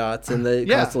smaller dots and the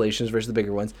Yeah. constellations versus the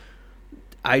bigger ones.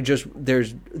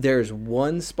 There's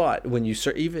one spot when you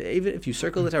even if you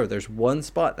circle the tower, there's one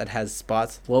spot that has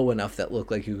spots low enough that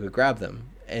look like you could grab them,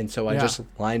 and so I just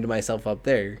lined myself up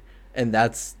there, and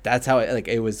that's how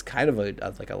it was kind of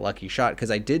a lucky shot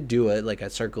because I did do a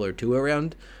circle or two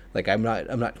around. Like I'm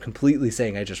not completely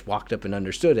saying I just walked up and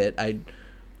understood it.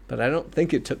 But I don't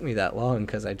think it took me that long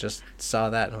because I just saw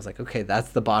that and I was like, okay, that's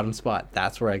the bottom spot.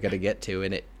 That's where I got to get to,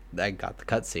 and I got the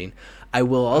cutscene. I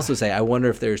will also say, I wonder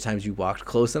if there's times you walked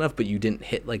close enough, but you didn't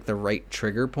hit like the right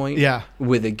trigger point. Yeah.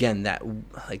 With again that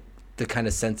like the kind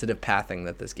of sensitive pathing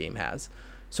that this game has.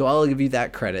 So I'll give you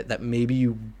that credit that maybe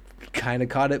you kind of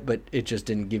caught it, but it just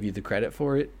didn't give you the credit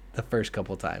for it the first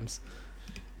couple times.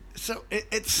 So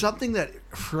it's something that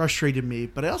frustrated me,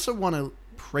 but I also want to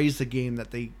praise the game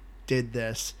that they did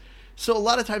this. So a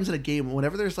lot of times in a game,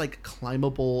 whenever there's like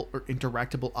climbable or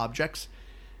interactable objects,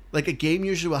 like a game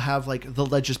usually will have like the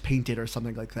ledges painted or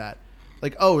something like that.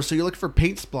 Like, oh, so you're looking for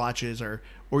paint splotches or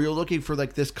you're looking for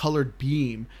like this colored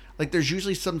beam. Like there's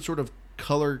usually some sort of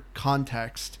color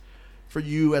context for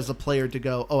you as a player to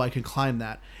go, oh, I can climb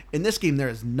that. In this game, there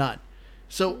is none.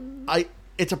 So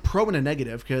it's a pro and a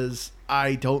negative because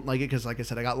I don't like it because, like I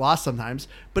said, I got lost sometimes.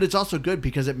 But it's also good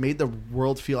because it made the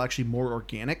world feel actually more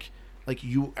organic. Like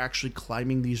you actually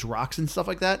climbing these rocks and stuff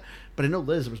like that. But I know,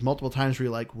 Liz, there was multiple times where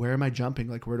you're like, where am I jumping?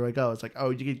 Like, where do I go? It's like,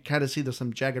 oh, you can kind of see there's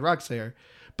some jagged rocks there.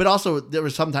 But also there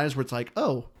was some times where it's like,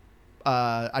 oh,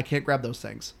 I can't grab those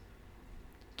things.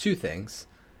 Two things.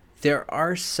 There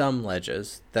are some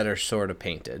ledges that are sort of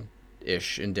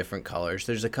painted-ish in different colors.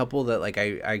 There's a couple that like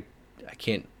I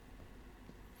can't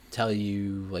tell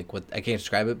you like what I can't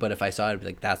describe it, but if I saw it, I'd be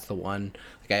like, that's the one.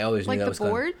 Like I always knew that was the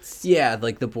boards. Yeah,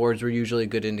 like the boards were usually a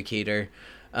good indicator.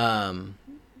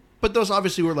 But those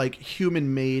obviously were like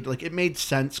human made. Like it made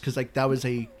sense because like that was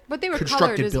a But they were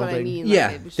constructed colored, is what I building. mean. Yeah,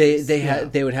 Like, it was they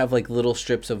just- they would have like little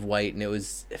strips of white, and it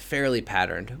was fairly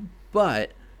patterned.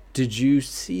 But did you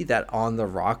see that on the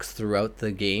rocks throughout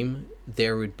the game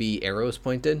there would be arrows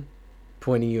pointing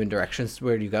you in directions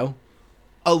where you go?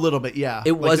 A little bit, yeah.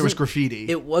 It Like, there was wasn't graffiti.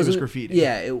 It wasn't graffiti.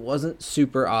 Yeah, it wasn't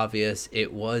super obvious.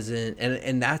 It wasn't,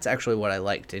 and that's actually what I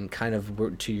liked. And kind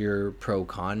of to your pro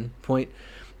con point,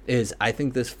 is I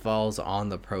think this falls on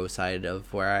the pro side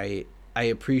of where I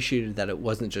appreciated that it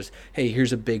wasn't just, hey,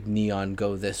 here's a big neon,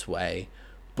 go this way,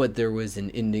 but there was an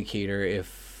indicator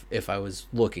if I was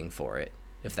looking for it,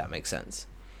 if that makes sense.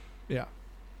 Yeah.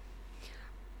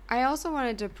 I also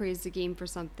wanted to praise the game for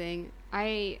something.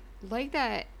 I like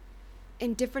that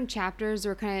in different chapters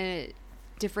there were kind of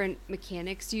different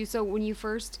mechanics to you. So when you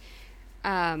first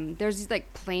there's these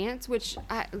like plants, which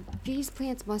these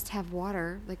plants must have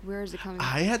water. Like where is it coming from?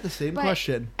 I had the same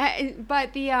question.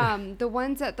 But the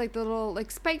ones that like the little like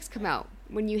spikes come out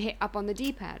when you hit up on the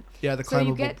D-pad. Yeah, the So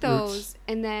you climbable get those, roots.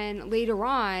 and then later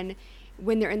on,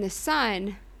 when they're in the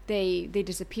sun, they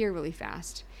disappear really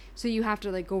fast. So you have to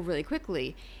like go really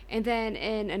quickly. And then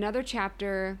in another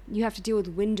chapter, you have to deal with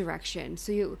wind direction.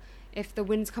 So if the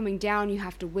wind's coming down, you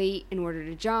have to wait in order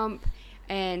to jump.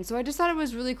 And so I just thought it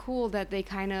was really cool that they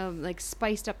kind of like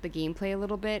spiced up the gameplay a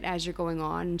little bit as you're going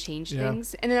on and changed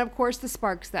things. And then of course the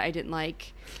sparks that I didn't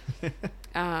like.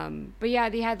 But yeah,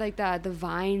 they had like the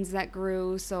vines that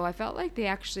grew. So I felt like they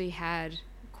actually had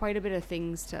quite a bit of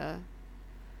things to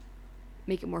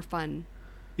make it more fun.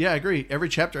 Yeah, I agree. Every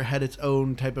chapter had its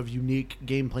own type of unique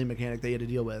gameplay mechanic they had to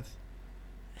deal with.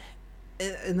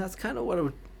 And that's kind of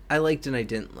what I liked and I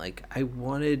didn't like. I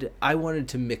wanted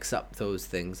to mix up those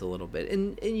things a little bit,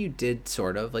 and you did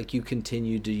sort of. Like, you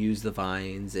continued to use the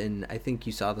vines, and I think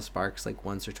you saw the sparks like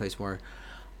once or twice more.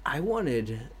 I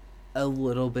wanted a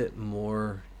little bit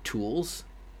more tools,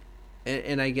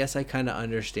 and I guess I kind of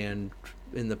understand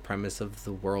in the premise of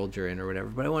the world you're in or whatever.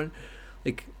 But I want,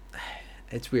 like,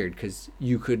 it's weird because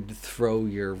you could throw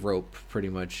your rope pretty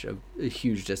much a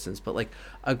huge distance, but like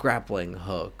a grappling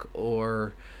hook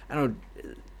or I don't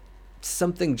know,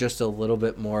 something just a little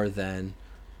bit more than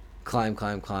climb,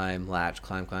 latch,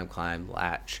 climb,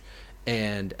 latch,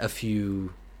 and a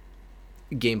few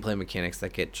gameplay mechanics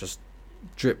that get just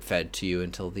drip fed to you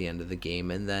until the end of the game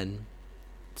and then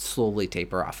slowly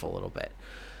taper off a little bit.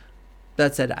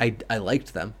 That said, I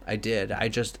liked them. I did.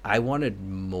 I wanted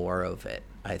more of it,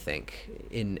 I think.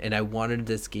 And I wanted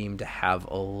this game to have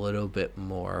a little bit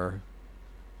more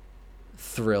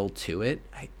thrill to it.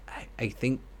 I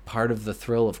think part of the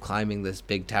thrill of climbing this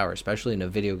big tower, especially in a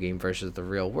video game versus the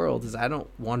real world, is I don't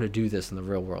want to do this in the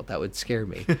real world. That would scare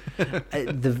me.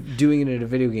 Doing it in a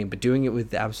video game, but doing it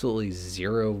with absolutely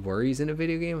zero worries in a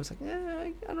video game, I was like,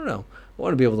 I don't know. I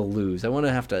want to be able to lose. I want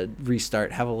to have to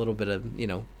restart, have a little bit of,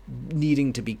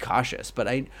 needing to be cautious. But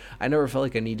I never felt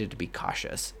like I needed to be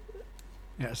cautious.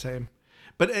 Yeah, same.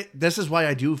 But this is why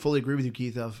I do fully agree with you,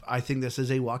 Keith, I think this is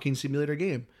a walking simulator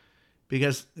game.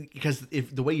 Because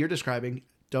if the way you're describing,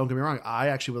 don't get me wrong, I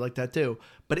actually would like that too.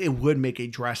 But it would make a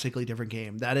drastically different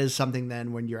game. That is something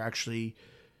then when you're actually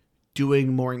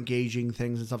doing more engaging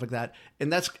things and stuff like that.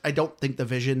 And that's, I don't think the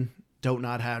vision Don't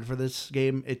Not had for this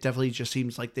game. It definitely just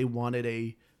seems like they wanted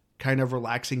a kind of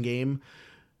relaxing game,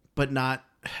 but not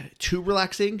too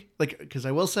relaxing. Like, because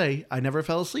I will say, I never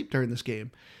fell asleep during this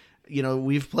game.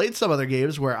 We've played some other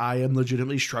games where I am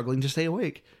legitimately struggling to stay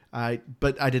awake.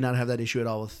 But I did not have that issue at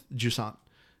all with Jusant.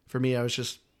 For me, I was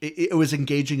just, it was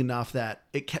engaging enough that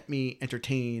it kept me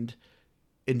entertained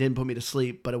and didn't put me to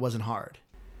sleep, but it wasn't hard.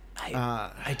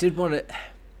 I did want to,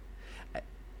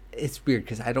 it's weird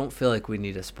because I don't feel like we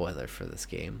need a spoiler for this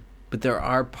game, but there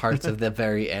are parts of the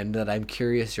very end that I'm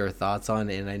curious your thoughts on,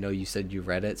 and I know you said you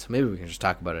read it, so maybe we can just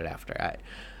talk about it after.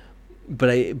 But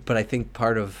I think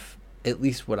part of, at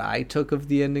least what I took of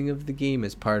the ending of the game,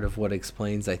 is part of what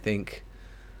explains, I think,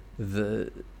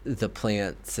 the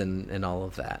plants and all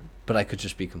of that. But I could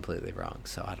just be completely wrong,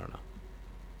 so I don't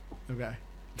know. Okay.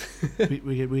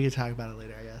 we could talk about it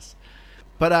later, I guess.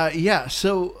 But yeah,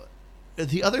 so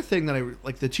the other thing that I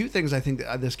like, the two things I think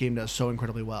that this game does so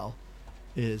incredibly well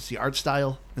is the art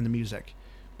style and the music.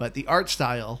 But the art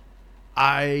style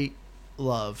I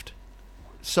loved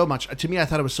so much. To me, I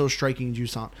thought it was so striking in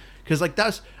Jusant. Because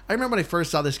I remember when I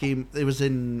first saw this game, it was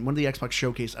in one of the Xbox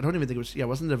Showcase. I don't even think it was, it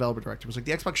wasn't the developer direct. It was like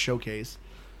the Xbox Showcase.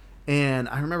 And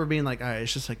I remember being like, all right,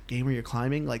 it's just like a game where you're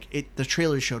climbing. Like, the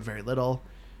trailer showed very little.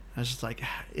 I was just like,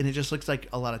 and it just looks like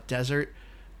a lot of desert.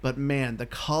 But man, the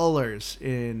colors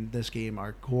in this game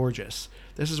are gorgeous.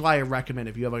 This is why I recommend,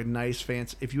 if you have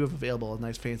available a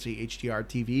nice fancy HDR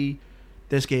TV,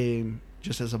 this game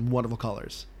just has some wonderful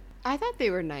colors. I thought they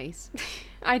were nice.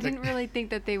 I didn't really think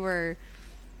that they were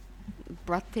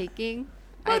breathtaking.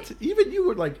 But even you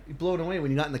were like blown away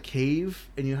when you got in the cave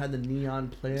and you had the neon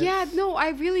plants. Yeah, no, I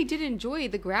really did enjoy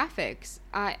the graphics.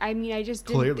 I mean, I just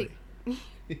didn't clearly.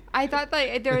 I thought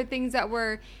like there were things that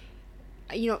were,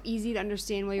 easy to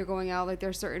understand while you're going out. Like, there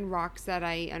are certain rocks that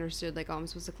I understood, like, oh, I'm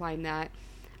supposed to climb that.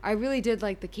 I really did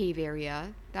like the cave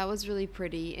area. That was really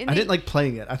pretty. And I didn't like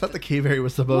playing it. I thought the cave area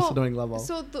was the most annoying level.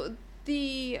 So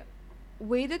the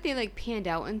way that they like panned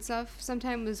out and stuff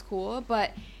sometimes was cool,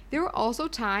 but there were also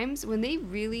times when they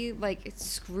really like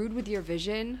screwed with your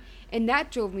vision, and that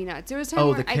drove me nuts. There was times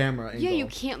where the camera angle. Yeah, you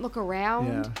can't look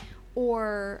around. Yeah.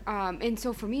 Or and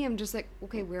so for me, I'm just like,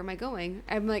 okay, where am I going?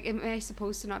 I'm like, am I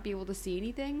supposed to not be able to see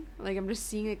anything? Like, I'm just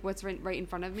seeing like what's right in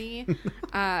front of me.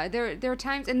 There are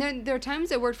times, and then there are times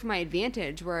that worked for my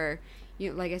advantage where,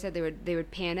 like I said, they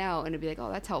would pan out and it'd be like,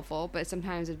 oh, that's helpful. But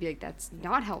sometimes it'd be like, that's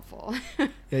not helpful.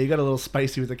 Yeah, you got a little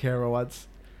spicy with the camera once.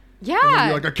 Yeah.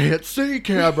 You're like, I can't see,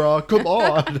 camera. Come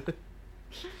on.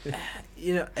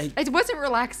 It wasn't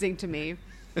relaxing to me.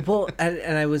 Well,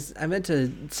 and I meant to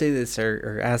say this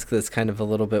or ask this kind of a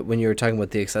little bit when you were talking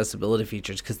about the accessibility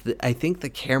features, because I think the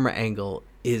camera angle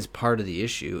is part of the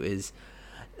issue. Is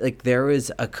like there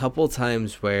was a couple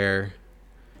times where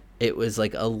it was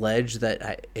like a ledge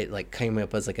that it like came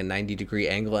up as like a 90-degree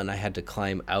angle, and I had to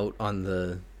climb out on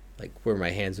the, like where my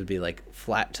hands would be like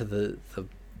flat to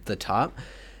the top,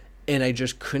 and I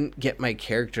just couldn't get my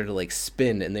character to like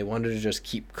spin, and they wanted to just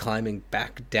keep climbing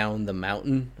back down the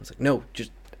mountain. I was like, no,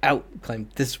 just out, climb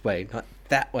this way, not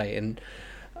that way. And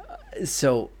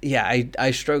so yeah,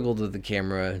 I struggled with the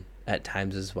camera at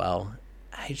times as well.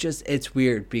 It's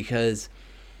weird because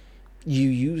you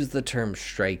use the term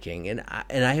striking, and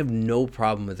I have no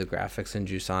problem with the graphics in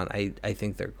Jusant. I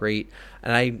think they're great,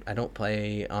 and I don't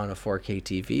play on a 4K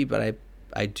TV, but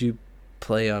I do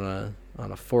play on a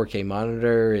 4K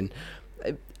monitor, and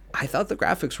I thought the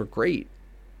graphics were great.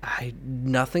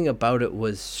 Nothing about it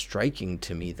was striking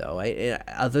to me though.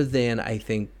 Other than I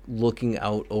think looking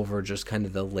out over just kind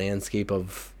of the landscape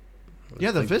of.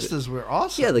 Yeah, the vistas were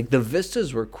awesome. Yeah, like the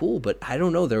vistas were cool, but I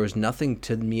don't know. There was nothing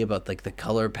to me about like the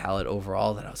color palette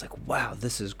overall that I was like, wow,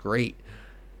 this is great.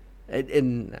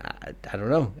 And I don't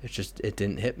know. It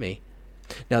didn't hit me.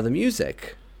 Now the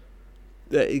music,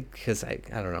 because I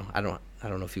don't know. I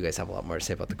don't know if you guys have a lot more to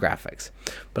say about the graphics,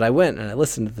 but I went and I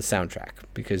listened to the soundtrack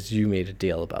because you made a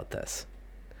deal about this.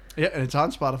 Yeah, and it's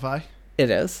on Spotify. It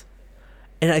is,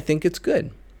 and I think it's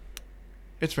good.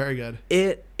 It's very good.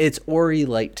 It's Ori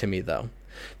light to me though,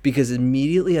 because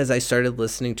immediately as I started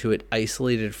listening to it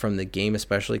isolated from the game,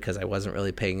 especially because I wasn't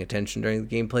really paying attention during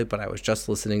the gameplay, but I was just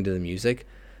listening to the music,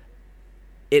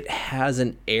 it has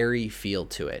an airy feel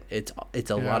to it. It's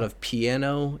a lot of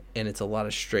piano and it's a lot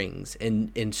of strings,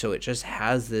 and so it just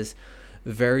has this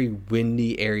very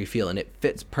windy, airy feel, and it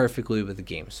fits perfectly with the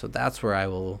game. So that's where I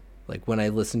will, like, when I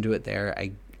listen to it there,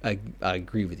 I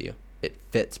agree with you. It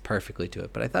fits perfectly to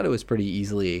it, but I thought it was pretty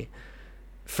easily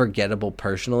forgettable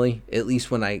personally, at least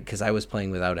because I was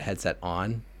playing without a headset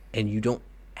on, and you don't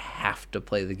have to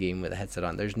play the game with a headset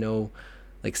on. There's no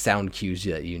like sound cues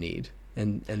that you need.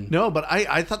 And no, but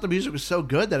I thought the music was so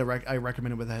good that I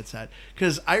recommended with a headset,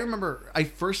 because I remember the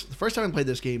first time I played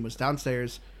this game was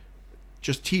downstairs,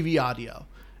 just TV audio,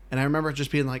 and I remember just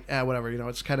being like, whatever,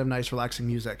 it's kind of nice, relaxing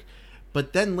music.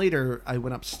 But then later, I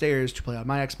went upstairs to play on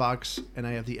my Xbox, and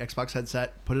I have the Xbox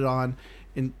headset, put it on.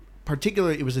 In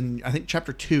particular, it was in, I think,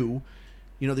 Chapter 2.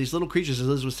 These little creatures, as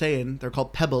Liz was saying, they're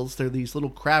called pebbles. They're these little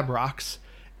crab rocks,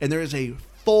 and there is a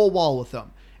full wall with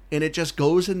them. And it just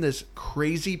goes in this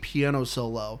crazy piano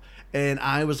solo. And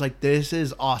I was like, this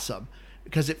is awesome,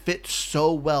 because it fits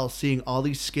so well seeing all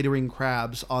these skittering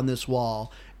crabs on this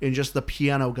wall and just the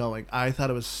piano going. I thought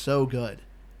it was so good.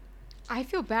 I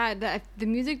feel bad that the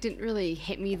music didn't really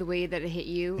hit me the way that it hit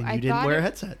you. And you didn't wear a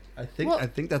headset. I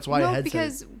think that's why a headset.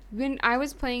 Because when I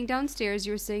was playing downstairs,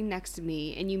 you were sitting next to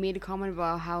me, and you made a comment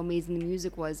about how amazing the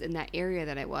music was in that area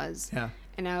that I was. Yeah.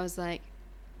 And I was like,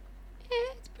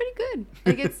 it's pretty good.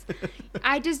 Like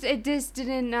it just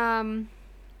didn't. I don't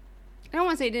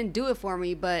want to say it didn't do it for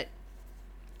me, but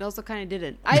it also kind of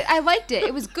didn't. I liked it.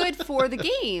 It was good for the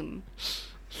game.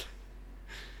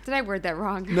 Did I word that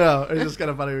wrong? No, it's just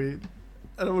kind of funny.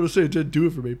 I don't want to say it didn't do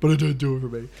it for me, but it did do it for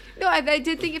me. No, I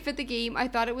did think it fit the game. I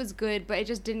thought it was good, but it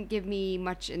just didn't give me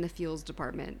much in the feels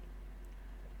department.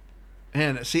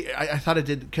 And see, I thought it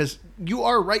did, because you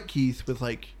are right, Keith, with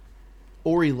like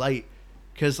Ori Light,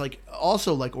 because like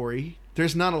also like Ori,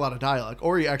 there's not a lot of dialogue.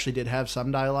 Ori actually did have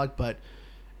some dialogue, but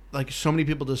like so many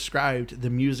people described the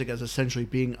music as essentially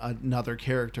being another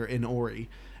character in Ori,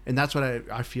 and that's what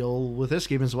I feel with this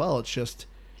game as well. It's just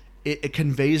it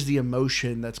conveys the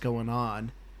emotion that's going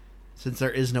on, since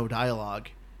there is no dialogue.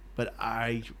 But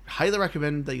I highly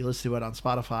recommend that you listen to it on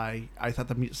Spotify. I thought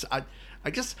the music. I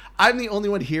guess I'm the only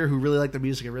one here who really liked the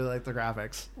music and really liked the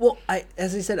graphics. Well,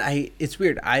 as I said, it's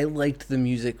weird. I liked the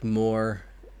music more,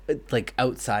 like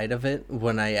outside of it,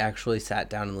 when I actually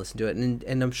sat down and listened to it,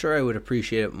 and I'm sure I would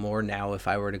appreciate it more now if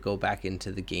I were to go back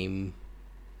into the game,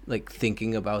 like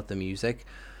thinking about the music.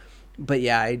 But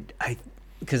yeah,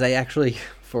 because I actually,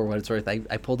 for what it's worth, I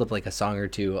pulled up like a song or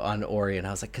two on Ori, and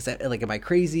I was like, am I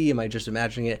crazy? Am I just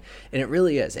imagining it? And it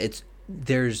really is.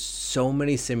 There's so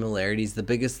many similarities. The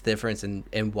biggest difference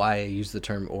and why I use the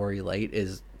term Ori Light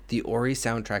is the Ori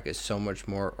soundtrack is so much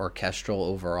more orchestral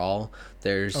overall.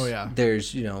 There's, like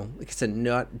I said,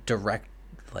 not direct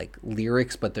like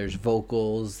lyrics, but there's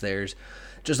vocals. There's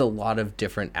just a lot of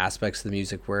different aspects of the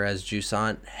music, whereas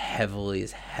Jusant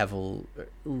is heavily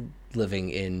living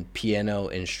in piano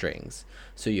and strings.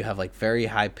 So you have like very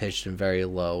high pitched and very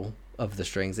low of the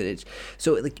strings, and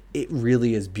it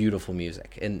really is beautiful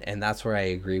music, and that's where I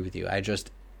agree with you.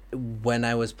 When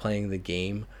I was playing the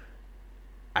game,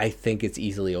 I think it's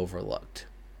easily overlooked.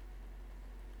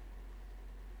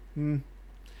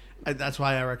 That's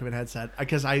why I recommend headset,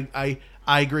 because I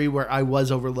agree where I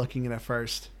was overlooking it at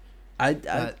first.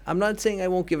 I'm not saying I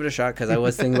won't give it a shot, because I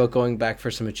was thinking about going back for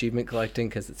some achievement collecting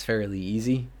because it's fairly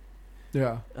easy.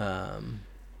 Yeah.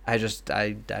 I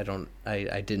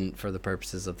didn't for the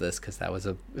purposes of this, because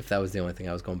if that was the only thing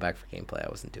I was going back for gameplay, I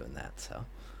wasn't doing that. So.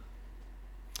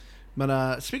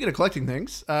 But speaking of collecting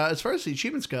things, as far as the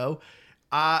achievements go,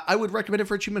 I would recommend it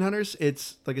for achievement hunters.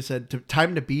 It's, like I said,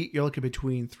 time to beat, you're looking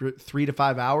between 3 to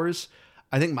 5 hours.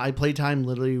 I think my playtime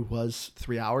literally was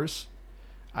 3 hours.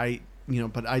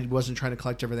 But I wasn't trying to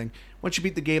collect everything. Once you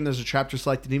beat the game, there's a chapter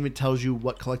select. It even tells you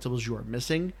what collectibles you are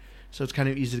missing. So it's kind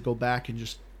of easy to go back and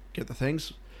just get the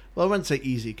things. Well, I wouldn't say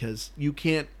easy, because you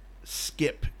can't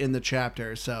skip in the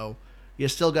chapter. So you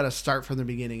still got to start from the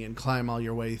beginning and climb all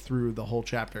your way through the whole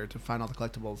chapter to find all the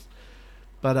collectibles.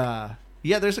 But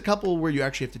yeah, there's a couple where you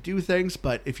actually have to do things.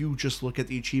 But if you just look at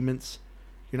the achievements,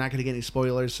 you're not going to get any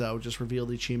spoilers. So just reveal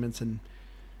the achievements. And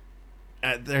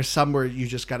there's some where you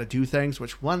just got to do things,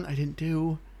 which one I didn't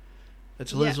do.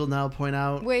 Which Liz will now point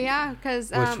out. Well, yeah,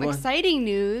 because exciting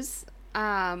news.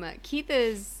 Keith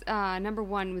is number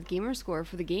 1 with gamer score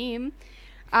for the game.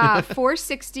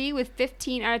 460 with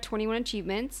 15 out of 21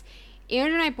 achievements.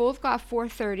 Aaron and I both got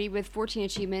 430 with 14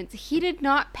 achievements. He did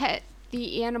not pet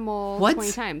the animal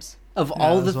 20 times. Of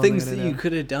all the things that you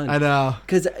could have done. I know.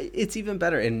 Because it's even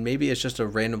better, and maybe it's just a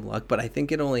random luck, but I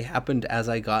think it only happened as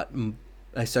I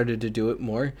started to do it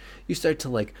more. You start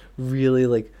to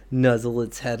really nuzzle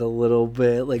its head a little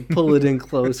bit, pull it in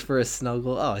close for a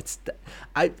snuggle. Oh,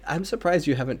 I'm surprised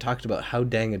you haven't talked about how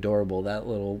dang adorable that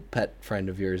little pet friend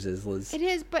of yours is, Liz. It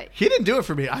is, but he didn't do it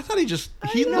for me. I thought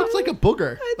he looked like a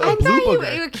booger. I thought he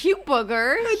was a cute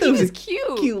booger. He was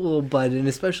cute. Cute little bud, and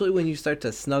especially when you start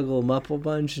to snuggle him up a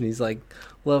bunch and he's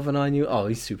loving on you. Oh,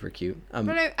 he's super cute.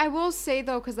 But I will say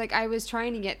though, because I was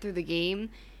trying to get through the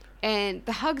game, and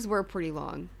the hugs were pretty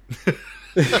long.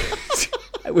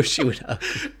 I wish you would hug.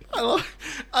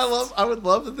 I would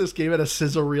love that this game had a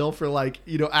sizzle reel for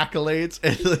accolades,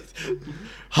 and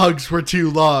hugs were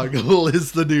too long.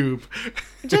 Liz the noob.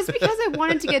 Just because I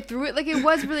wanted to get through it, it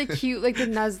was really cute, the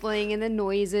nuzzling and the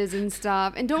noises and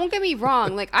stuff. And don't get me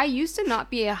wrong, I used to not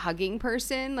be a hugging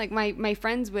person. My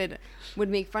friends would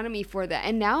make fun of me for that,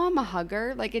 and now I'm a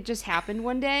hugger. It just happened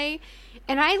one day,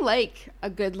 and I like a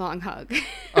good long hug.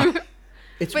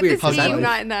 It's but weird. This game,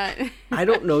 not in that. I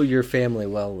don't know your family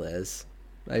well, Liz.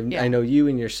 I know you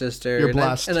and your sister. You're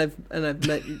blessed. And I've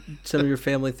met some of your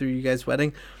family through you guys'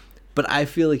 wedding. But I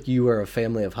feel like you are a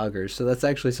family of huggers, so that's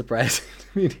actually surprising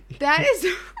to me. That is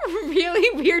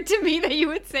really weird to me that you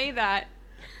would say that.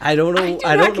 I don't know.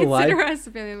 I don't know why. Us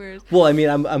a family of huggers. Well, I mean,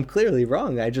 I'm clearly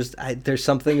wrong. There's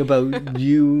something about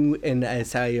you, and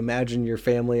as I imagine your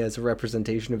family as a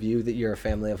representation of you, that you're a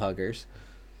family of huggers.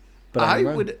 But I'm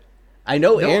wrong. I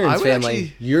know Aaron's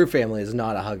family. Your family is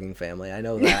not a hugging family. I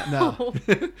know that. No.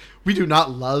 We do not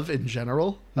love in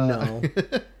general. No.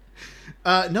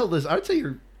 No, Liz, I would say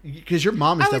because your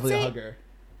mom is definitely a hugger.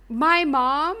 My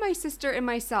mom, my sister, and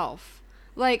myself.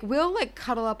 We'll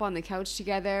cuddle up on the couch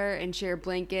together and share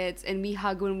blankets, and we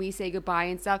hug when we say goodbye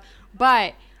and stuff.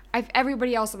 But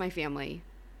everybody else in my family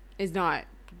is not.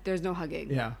 There's no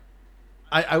hugging. Yeah.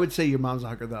 I would say your mom's a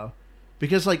hugger, though.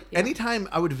 Because, anytime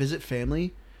I would visit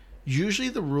family, usually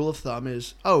the rule of thumb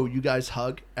is, oh, you guys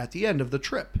hug at the end of the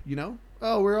trip,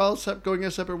 Oh, we're all going our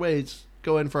separate ways.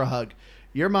 Go in for a hug.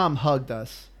 Your mom hugged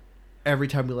us every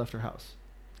time we left her house.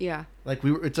 Yeah. It's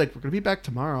we're going to be back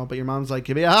tomorrow, but your mom's like,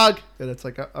 give me a hug. And it's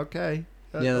okay.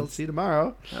 I'll see you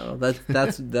tomorrow. Oh,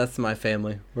 that's my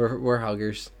family. We're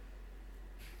huggers.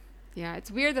 Yeah,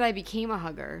 it's weird that I became a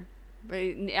hugger. But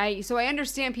I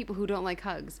understand people who don't like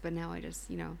hugs, but now I just,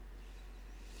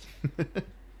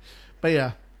 But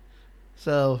yeah.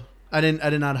 So I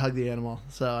did not hug the animal.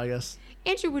 So I guess.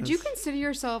 Andrew, would you consider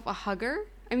yourself a hugger?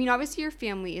 I mean, obviously your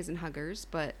family isn't huggers,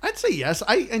 but I'd say yes.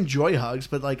 I enjoy hugs,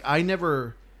 but I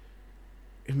never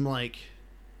am I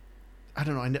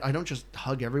don't know. I don't just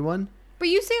hug everyone. But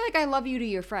you say I love you to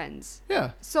your friends.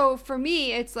 Yeah. So for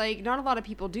me, it's not a lot of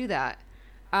people do that.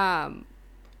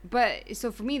 But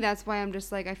so for me, that's why I'm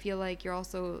just I feel like you're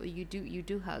also you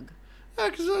do hug. Yeah,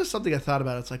 because that was something I thought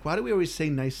about. It's why do we always say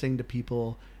nice thing to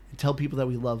people and tell people that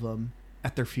we love them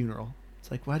at their funeral?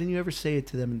 It's why didn't you ever say it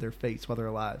to them in their face while they're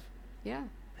alive? Yeah.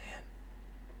 Man.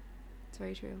 It's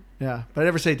very true. Yeah, but I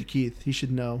never say it to Keith. He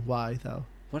should know why, though.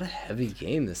 What a heavy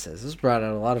game this is. This brought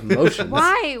out a lot of emotions.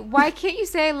 Why? Why can't you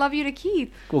say I love you to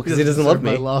Keith? Well, because he doesn't love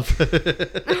me. My love.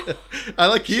 I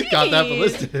like Keith got that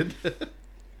listed.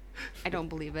 I don't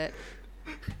believe it.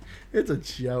 It's a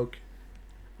joke.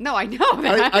 No, I know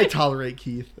that. I tolerate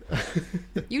Keith.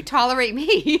 You tolerate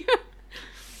me.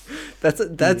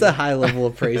 That's a high level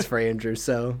of praise for Andrew.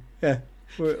 So yeah,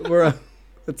 we're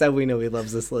that's how we know he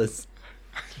loves this list.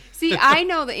 See, I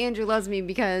know that Andrew loves me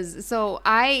because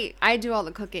I do all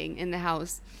the cooking in the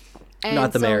house. And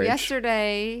Not the marriage.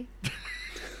 Yesterday,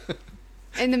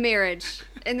 in the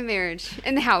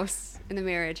house, in the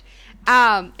marriage.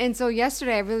 And so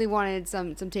yesterday I really wanted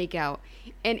some takeout.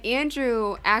 And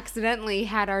Andrew accidentally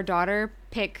had our daughter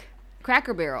pick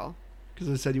Cracker Barrel. Because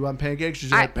I said, you want pancakes?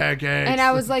 She's like, pancakes. And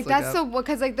I was like, that's so,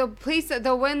 because like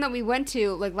the one that we went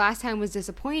to like last time was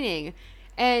disappointing.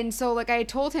 And so like I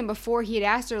told him before he had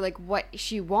asked her like what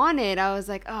she wanted, I was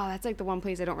like, oh, that's like the one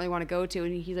place I don't really want to go to.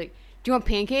 And he's like, do you want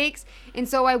pancakes? And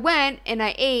so I went and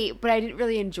I ate, but I didn't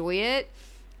really enjoy it.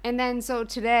 And then so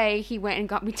today he went and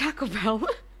got me Taco Bell.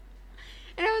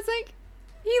 And I was like,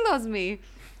 he loves me.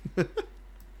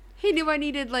 He knew I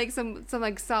needed like some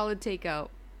like solid takeout.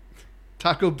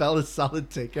 Taco Bell is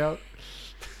solid takeout.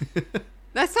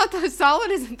 That's not the solid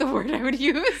isn't the word I would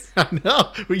use. I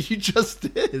know. Well, you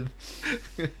just did.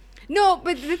 No,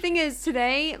 but the thing is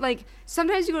today, like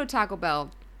sometimes you go to Taco Bell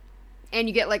and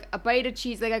you get like a bite of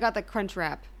cheese. Like I got the crunch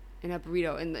wrap in a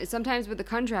burrito. And sometimes with the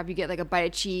crunch wrap, you get like a bite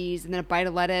of cheese and then a bite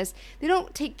of lettuce. They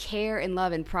don't take care and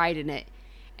love and pride in it.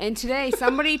 And today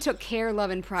somebody took care, love,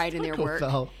 and pride in their Taco work.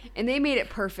 Bell. And they made it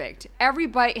perfect. Every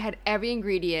bite had every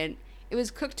ingredient. It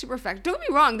was cooked to perfection. Don't get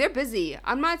me wrong, they're busy.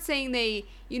 I'm not saying they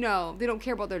don't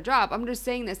care about their job. I'm just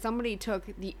saying that somebody took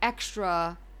the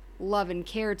extra love and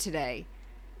care today.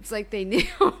 It's like they knew.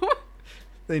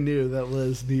 They knew that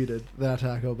Liz needed that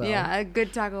Taco Bell. Yeah, a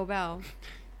good Taco Bell.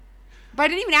 But I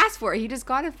didn't even ask for it. He just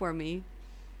got it for me.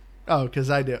 Oh, because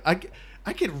I do.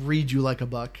 I could read you like a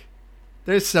book.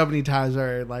 There's so many times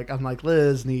where like I'm like,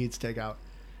 Liz needs takeout.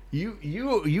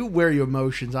 You wear your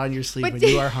emotions on your sleeve when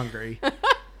you are hungry.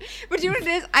 But you know what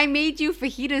it is? I made you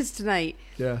fajitas tonight.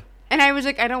 Yeah. And I was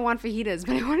like, I don't want fajitas,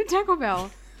 but I wanted Taco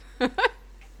Bell. All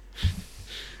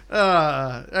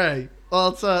right.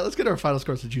 Well, let's get our final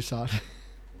scores that you saw.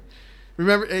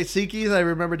 Remember, hey, see, Keith, I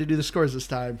remembered to do the scores this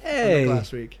time. Hey,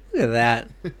 last week. Look at that.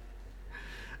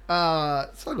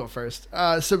 So I'll go first.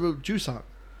 So Jusant,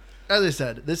 as I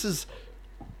said,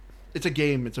 it's a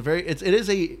game. It is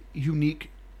a unique,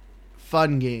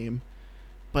 fun game,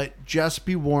 but just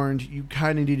be warned, you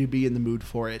kind of need to be in the mood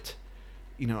for it.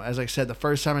 You know, as I said, the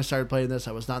first time I started playing this,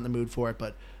 I was not in the mood for it,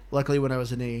 but luckily when I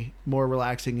was in a more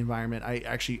relaxing environment,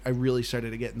 I really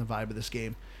started to get in the vibe of this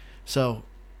game. So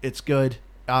it's good.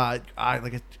 I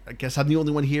guess I'm the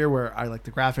only one here where I like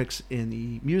the graphics and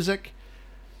the music.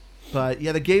 But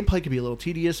yeah, the gameplay can be a little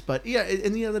tedious, but yeah,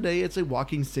 in the end of the day, it's a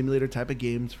walking simulator type of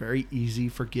game. It's very easy,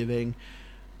 forgiving.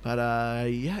 But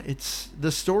yeah, it's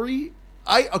the story.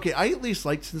 I at least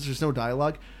like, since there's no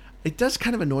dialogue, it does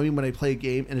kind of annoy me when I play a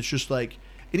game and it's just like,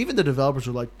 and even the developers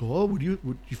are like, "Oh, would you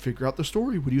figure out the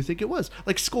story? What do you think it was?"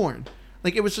 Like Scorn,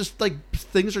 like it was just like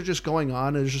things are just going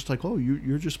on and it's just like, "Oh,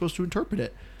 you're just supposed to interpret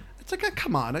it." It's like,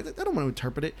 come on, I don't want to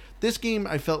interpret it. This game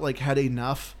I felt like had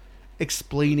enough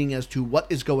explaining as to what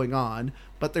is going on,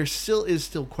 but there still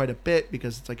is quite a bit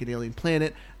because it's like an alien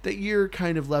planet that you're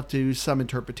kind of left to some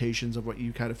interpretations of what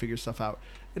you kind of figure stuff out.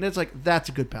 And it's like, that's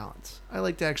a good balance. I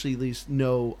like to actually at least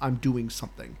know I'm doing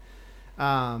something.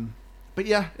 But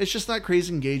yeah, it's just not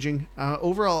crazy engaging.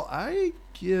 Overall, I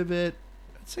give it,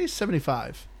 I'd say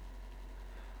 75.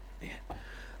 Yeah.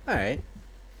 All right.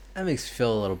 That makes me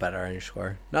feel a little better on your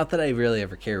score. Not that I really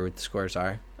ever care what the scores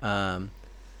are.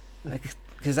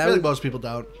 Because really most people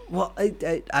don't. Well,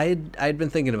 I'd been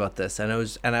thinking about this, and I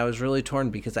was really torn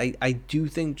because I do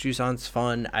think Jusant's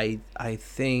fun. I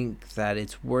think that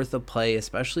it's worth a play,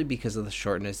 especially because of the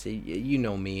shortness. You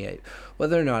know me,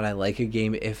 whether or not I like a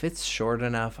game, if it's short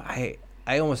enough, I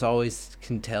almost always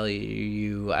can tell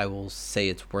you I will say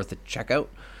it's worth a checkout.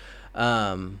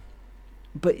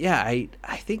 But yeah, I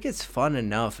think it's fun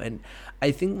enough, and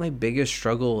I think my biggest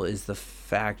struggle is the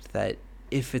fact that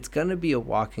if it's going to be a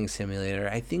walking simulator,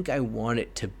 I think I want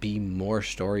it to be more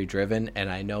story driven, and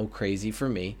I know crazy for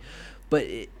me, but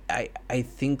I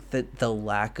think that the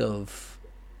lack of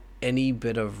any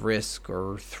bit of risk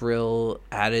or thrill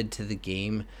added to the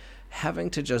game, having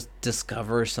to just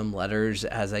discover some letters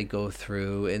as I go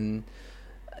through and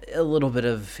a little bit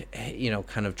of,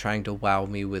 kind of trying to wow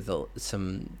me with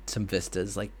some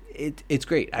vistas, like it's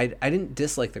great. I didn't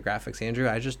dislike the graphics, Andrew.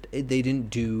 They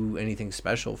didn't do anything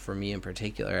special for me in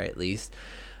particular, at least.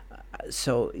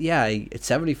 So yeah,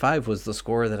 75 was the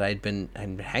score that I'd been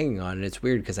hanging on, and it's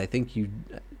weird because I think you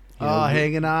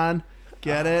hanging on,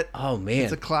 get it? Oh man,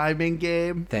 it's a climbing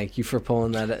game. Thank you for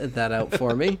pulling that out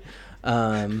for me.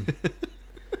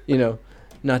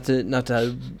 not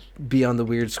to be on the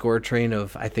weird score train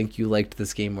of I think you liked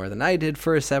this game more than I did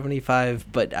for a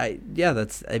 75, but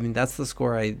that's the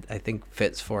score I think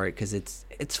fits for it, because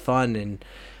it's fun, and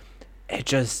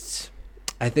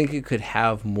I think it could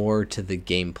have more to the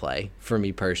gameplay for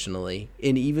me personally,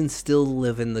 and even still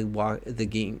live in the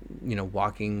game,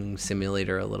 walking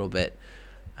simulator a little bit.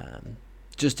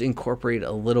 Just incorporate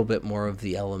a little bit more of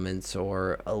the elements,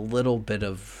 or a little bit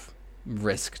of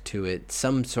risk to it,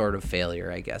 some sort of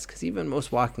failure, I guess, because even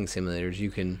most walking simulators, you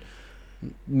can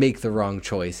make the wrong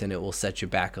choice and it will set you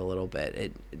back a little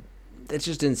bit. It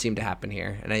just didn't seem to happen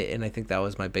here, and I think that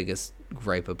was my biggest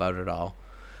gripe about it all.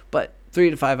 But 3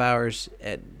 to 5 hours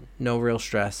at no real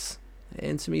stress,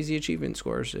 and some easy achievement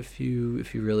scores if you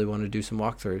really want to do some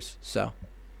walkthroughs. So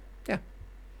yeah,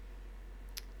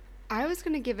 I was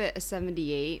going to give it a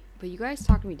 78, but you guys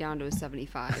talked me down to a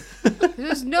 75.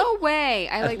 There's no way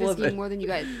I like this game more than you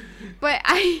guys. But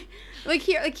I,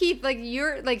 Keith,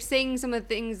 you're, saying some of the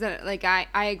things that,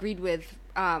 I agreed with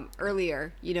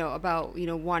earlier, about,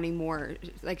 wanting more,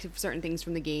 certain things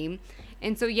from the game.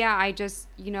 And so, yeah, I just,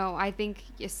 I think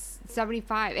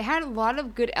 75. It had a lot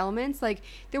of good elements.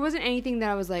 There wasn't anything that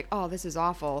I was like, oh, this is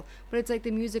awful. But it's the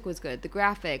music was good. The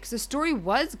graphics. The story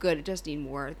was good. It just needed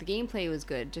more. The gameplay was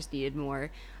good. Just needed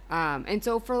more. And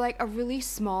so for, a really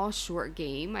small, short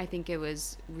game, I think it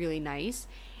was really nice.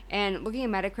 And looking at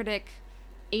Metacritic,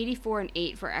 84 and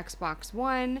 8 for Xbox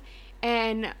One.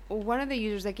 And one of the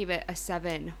users that gave it a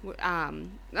 7, I'm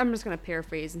just going to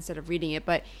paraphrase instead of reading it,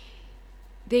 but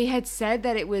they had said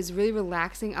that it was really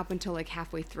relaxing up until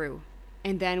halfway through,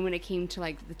 and then when it came to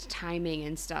the timing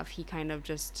and stuff, he kind of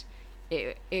just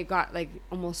it got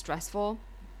almost stressful,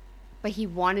 but he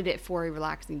wanted it for a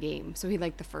relaxing game, so he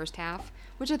liked the first half,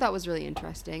 which I thought was really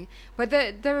interesting. But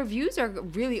the reviews are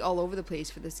really all over the place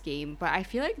for this game, but I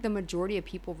feel like the majority of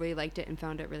people really liked it and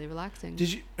found it really relaxing.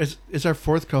 Is our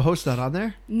fourth co-host not on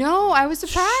there? No, I was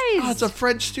surprised. Oh, it's a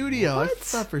French studio. What? I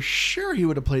thought for sure he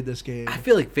would have played this game. I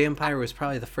feel like Vampire was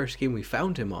probably the first game we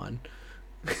found him on.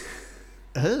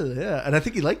 Oh yeah, and I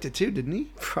think he liked it too, didn't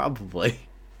he? Probably.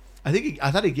 I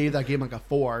thought he gave that game a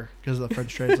 4 because of the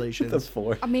French translations. The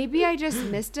 4. Maybe I just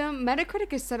missed him.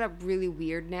 Metacritic is set up really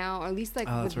weird now, or at least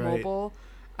with mobile.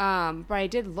 But I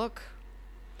did look.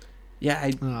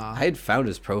 Yeah, I had found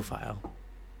his profile.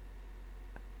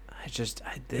 I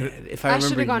did. If I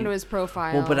should have gone to his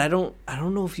profile. Well, but I don't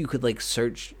know if you could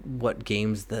search what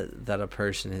games that a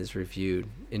person has reviewed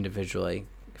individually.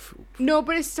 No,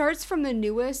 but it starts from the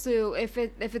newest, so if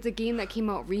it's a game that came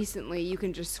out recently, you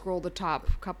can just scroll the top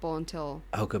couple until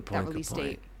good point, that release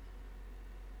date.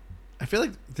 I feel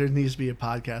like there needs to be a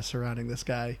podcast surrounding this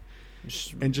guy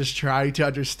and just try to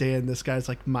understand this guy's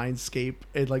mindscape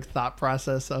and thought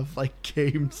process of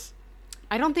think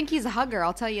I don't think he's a hugger,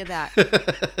 I'll tell you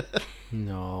that.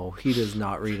 No, he does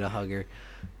not read a hugger.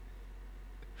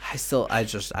 I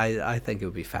think it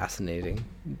would be fascinating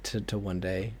to one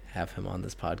day have him on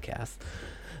this podcast.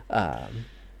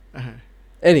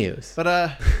 Anyways.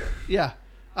 But, yeah.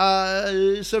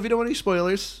 So if you don't want any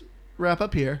spoilers, wrap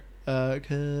up here.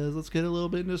 Because let's get a little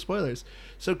bit into spoilers.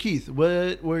 So, Keith,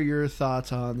 what were your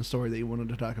thoughts on the story that you wanted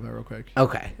to talk about real quick?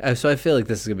 Okay. So I feel like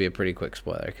this is going to be a pretty quick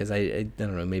spoiler because I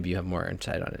don't know, maybe you have more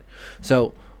insight on it.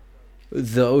 So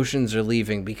the oceans are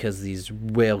leaving because these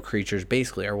whale creatures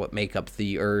basically are what make up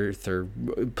the earth or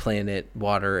planet,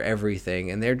 water,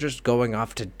 everything. And they're just going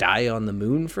off to die on the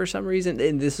moon for some reason.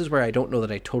 And this is where I don't know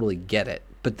that I totally get it.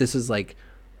 But this is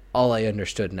all I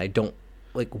understood. And I don't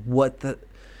what the...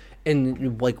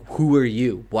 And who are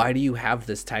you? Why do you have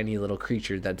this tiny little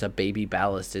creature that's a baby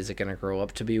ballast? Is it going to grow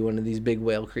up to be one of these big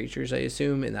whale creatures, I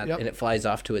assume? And and it flies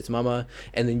off to its mama.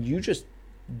 And then you just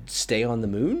stay on the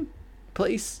moon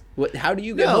place? How do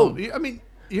you get home? I mean,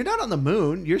 you're not on the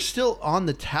moon. You're still on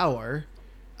the tower.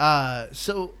 And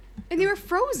they were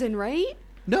frozen, right?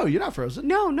 No, you're not frozen.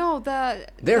 No,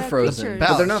 they're frozen,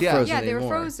 but they're not frozen Yeah, they were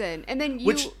anymore. frozen, and then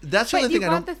that's the other thing. You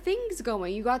got the things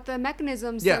going. You got the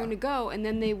mechanisms starting to go, and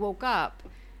then they woke up,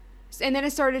 and then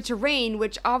it started to rain,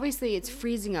 which obviously it's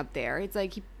freezing up there. It's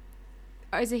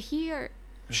is it he or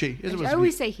she? I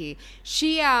always say he.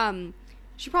 She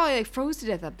probably froze to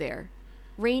death up there.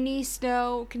 Rainy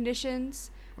snow conditions,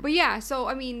 but yeah. So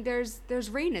I mean, there's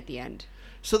rain at the end.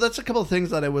 So that's a couple of things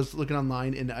that I was looking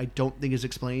online and I don't think is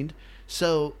explained.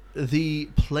 So the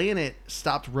planet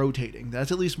stopped rotating.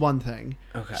 That's at least one thing.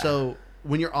 Okay. So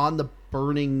when you're on the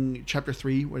burning chapter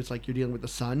 3, where it's you're dealing with the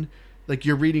sun,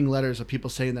 you're reading letters of people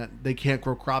saying that they can't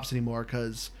grow crops anymore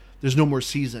because there's no more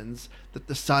seasons, that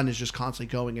the sun is just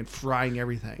constantly going and frying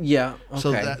everything. Yeah. Okay.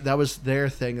 So that was their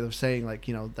thing of saying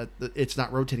that it's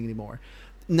not rotating anymore.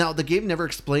 Now, the game never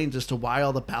explains as to why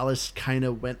all the ballasts kind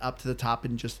of went up to the top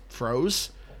and just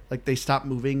froze. Like, they stopped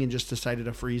moving and just decided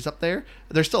to freeze up there.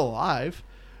 They're still alive.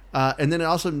 And then it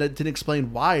also didn't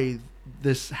explain why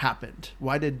this happened.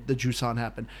 Why did the Jusant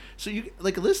happen? So,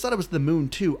 Liz thought it was the moon,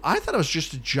 too. I thought it was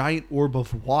just a giant orb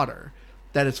of water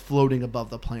that is floating above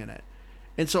the planet.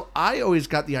 And so I always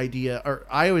got the idea, or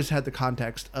I always had the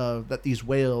context of that these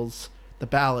whales, the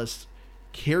ballasts,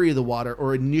 carry the water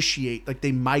or initiate, like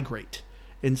they migrate.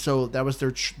 And so that was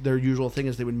their usual thing,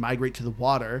 is they would migrate to the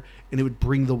water and it would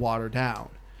bring the water down.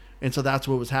 And so that's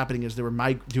what was happening, is they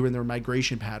were doing their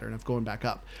migration pattern of going back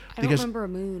up. I don't remember a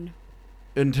moon.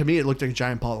 And to me, it looked like a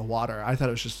giant ball of water. I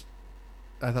thought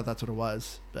that's what it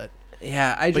was. But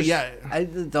yeah,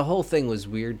 the whole thing was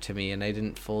weird to me, and I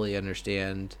didn't fully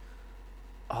understand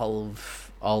all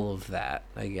of that,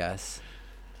 I guess.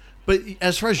 But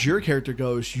as far as your character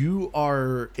goes, you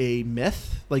are a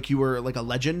myth. Like, you were like a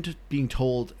legend being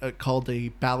told, called a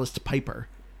ballast piper.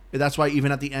 And that's why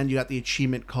even at the end you got the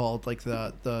achievement called like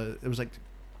it was like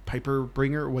piper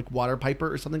bringer, or like water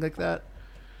piper or something like that.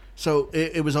 So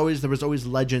there was always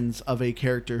legends of a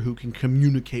character who can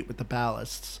communicate with the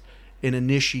ballasts and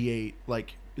initiate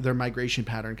like their migration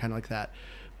pattern, kind of like that.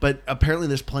 But apparently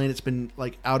this planet's been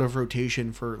like out of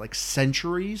rotation for like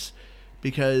centuries.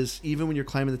 Because even when you're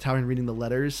climbing the tower and reading the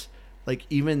letters, like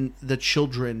even the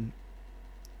children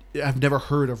have never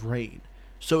heard of rain.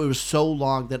 So it was so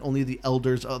long that only the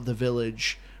elders of the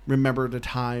village remembered a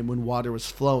time when water was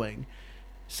flowing.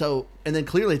 So, and then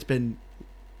clearly it's been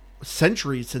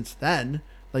centuries since then.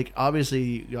 Like,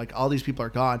 obviously, like, all these people are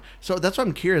gone. So that's what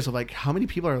I'm curious of, like, how many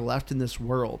people are left in this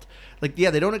world? Like,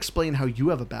 yeah, they don't explain how you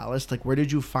have a ballast. Like, where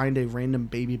did you find a random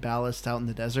baby ballast out in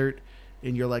the desert?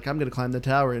 And you're like, I'm going to climb the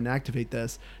tower and activate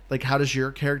this. Like, how does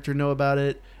your character know about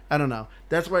it? I don't know.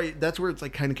 That's where it's,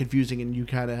 like, kind of confusing, and you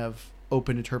kind of have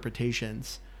open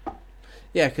interpretations.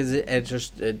 Yeah, because I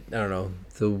don't know,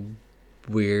 the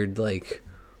weird, like,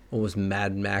 almost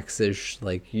Mad Max-ish,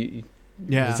 like,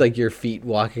 it's like your feet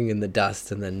walking in the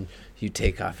dust, and then you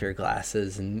take off your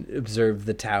glasses and observe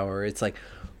the tower. It's like,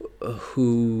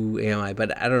 who am I?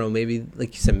 But I don't know, maybe,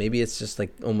 like you said, maybe it's just,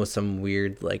 like, almost some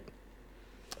weird, like,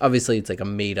 obviously it's like a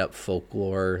made-up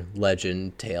folklore,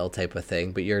 legend, tale type of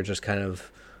thing, but you're just kind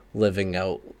of living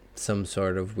out some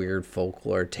sort of weird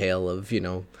folklore tale of,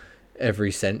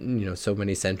 every so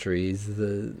many centuries,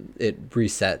 it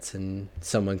resets and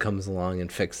someone comes along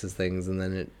and fixes things, and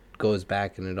then it goes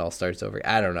back and it all starts over.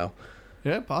 I don't know.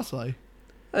 Yeah, possibly.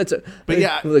 But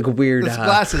yeah, like weird. Those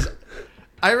glasses.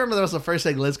 I remember that was the first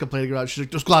thing Liz complaining about. She's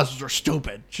like, "Those glasses are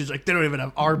stupid." She's like, "They don't even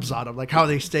have arms on them. Like, how are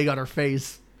they staying on her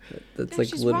face?" That's like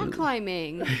she's rock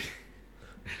climbing.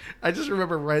 I just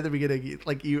remember right at the beginning,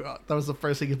 like that was the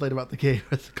first thing you played about the game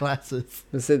with the glasses.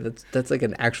 I say that's like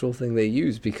an actual thing they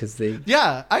use because they.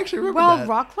 Yeah, I actually remember that.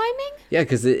 Rock climbing. Yeah,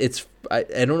 because it's I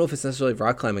don't know if it's necessarily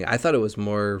rock climbing. I thought it was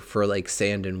more for like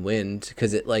sand and wind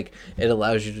because it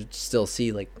allows you to still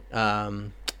see like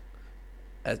I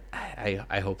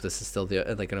hope this is still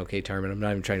like an okay term, and I'm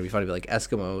not even trying to be funny, but like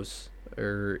Eskimos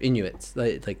or Inuits,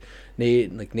 like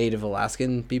Native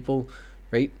Alaskan people,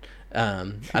 right?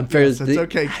 I'm fair. Yes, it's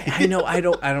okay. I know.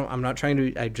 I'm not trying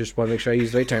to. I just want to make sure I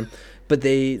use the right term. But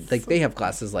they have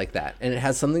glasses like that, and it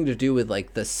has something to do with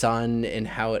like the sun and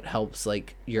how it helps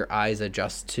like your eyes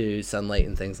adjust to sunlight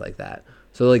and things like that.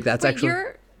 So like that's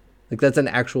that's an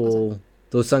actual.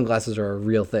 Those sunglasses are a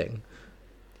real thing.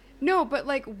 No, but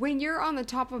like when you're on the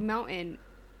top of a mountain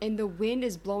and the wind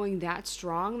is blowing that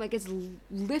strong, like it's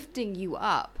lifting you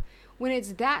up. When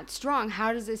it's that strong,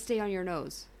 how does it stay on your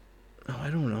nose? Oh, I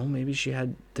don't know. Maybe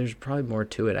there's probably more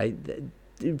to it.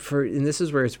 And this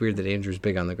is where it's weird that Andrew's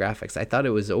big on the graphics. I thought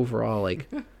it was overall like,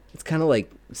 it's kind of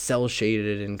like cell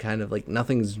shaded and kind of like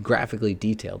nothing's graphically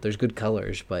detailed. There's good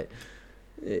colors, but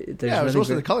it was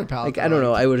mostly the color palette. Like, I don't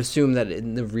know. I would assume that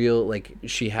in the real, like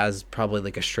she has probably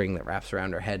like a string that wraps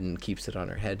around her head and keeps it on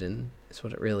her head, and it's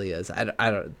what it really is. I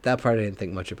don't. That part I didn't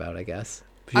think much about, I guess.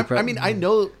 I mean, I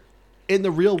know. In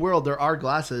the real world, there are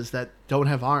glasses that don't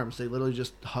have arms. They literally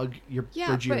just hug your bridge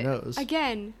of your nose.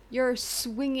 Again, you're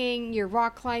swinging, you're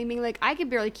rock climbing. Like, I can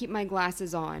barely keep my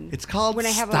glasses on. It's called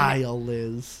style,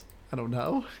 Liz. I don't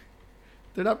know.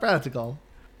 They're not practical.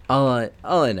 All I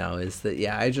know is that,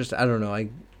 I don't know.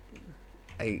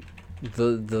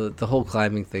 The whole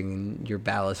climbing thing, and your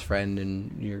ballast friend,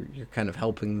 and you're kind of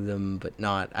helping them, but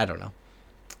not. I don't know.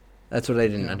 That's what I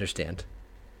didn't understand.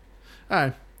 All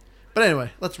right. But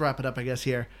anyway, let's wrap it up, I guess,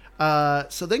 here.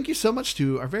 So thank you so much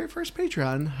to our very first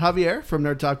Patreon, Javier from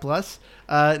Nerd Talk Plus.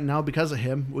 Now, because of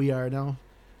him, we are now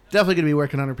definitely going to be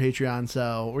working on our Patreon.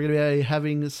 So we're going to be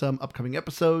having some upcoming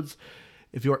episodes.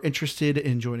 if you're interested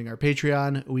in joining our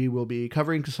Patreon, we will be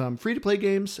covering some free-to-play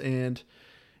games. And,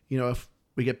 if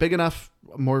we get big enough,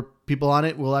 more people on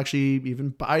it, we'll actually even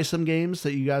buy some games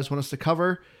that you guys want us to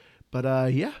cover. But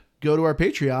go to our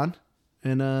Patreon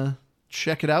and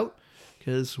check it out,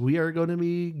 because we are going to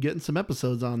be getting some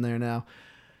episodes on there now.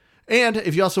 And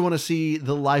if you also want to see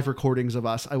the live recordings of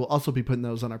us, I will also be putting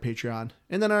those on our Patreon.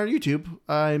 And then on our YouTube,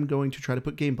 I'm going to try to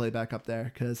put gameplay back up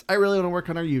there, because I really want to work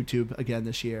on our YouTube again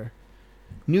this year.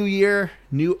 New year,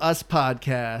 new us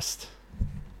podcast.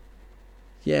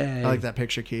 Yay. I like that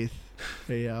picture, Keith.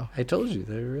 There you go. I told you,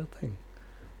 they're a real thing.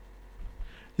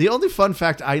 The only fun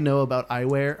fact I know about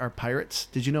eyewear are pirates.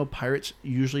 Did you know pirates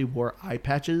usually wore eye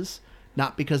patches?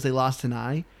 Not because they lost an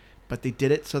eye, but they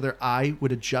did it so their eye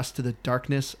would adjust to the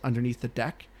darkness underneath the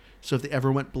deck. So if they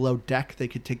ever went below deck, they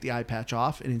could take the eye patch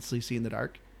off and instantly see in the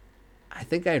dark. I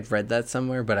think I'd read that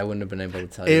somewhere, but I wouldn't have been able to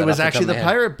tell you. It was actually the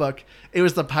pirate book. It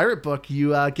was the pirate book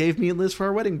you gave me and Liz for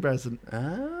our wedding present.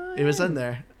 It was in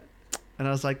there. And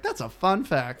I was like, that's a fun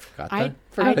fact. Forgot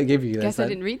I gave you that. Guess I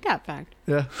didn't read that fact.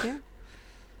 Yeah.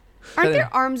 Aren't there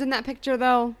arms in that picture,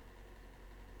 though?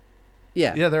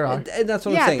 Yeah, there are. And that's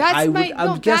what I'm saying.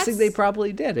 I'm guessing they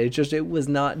probably did. It was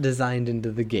not designed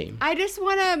into the game. I just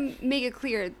want to make it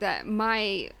clear that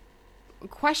my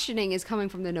questioning is coming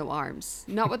from the no arms,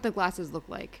 not what the glasses look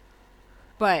like.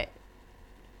 But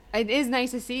it is nice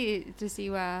to see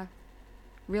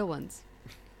real ones.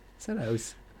 So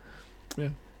nice. Yeah.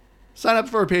 Sign up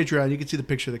for our Patreon. You can see the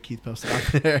picture that Keith posted out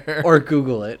there. Or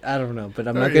Google it. I don't know, but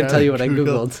I'm not going to tell you what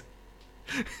Google. I Googled.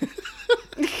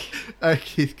 All right,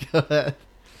 Keith, go ahead.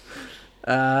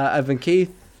 I've been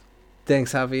Keith.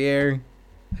 Thanks, Javier.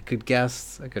 A good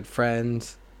guest, a good friend,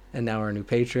 and now our new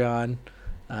Patreon.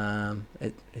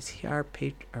 Is he our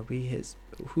patron? Are we his?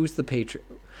 Who's the patron?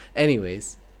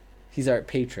 Anyways, he's our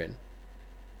patron.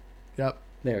 Yep.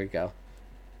 There we go.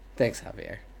 Thanks,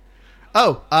 Javier.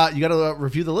 Oh, you got to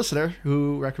review the listener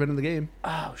who recommended the game.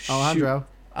 Oh, shoot.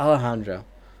 Alejandro.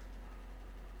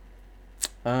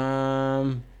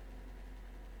 I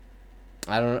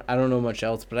don't know much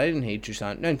else, but I didn't hate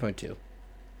Jusant. 9.2.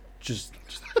 Just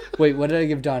wait. What did I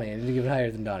give Donnie? I didn't give it higher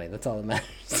than Donnie. That's all that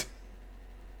matters.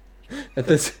 at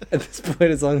this point,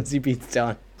 as long as he beats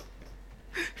Don.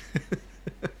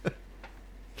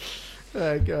 All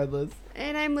right, go ahead, Liz.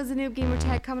 And I'm Liz Noob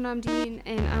Gamertag, coming on Dean,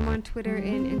 and I'm on Twitter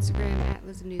and Instagram at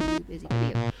Liz Noob. Busy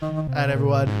video. All right,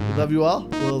 everyone. We love you all.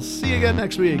 We'll see you again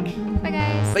next week. Bye,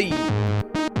 guys.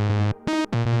 Bye.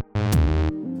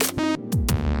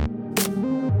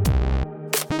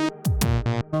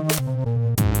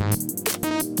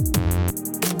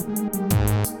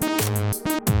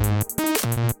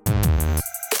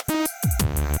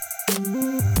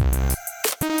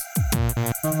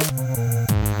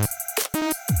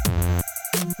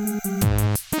 Thank you.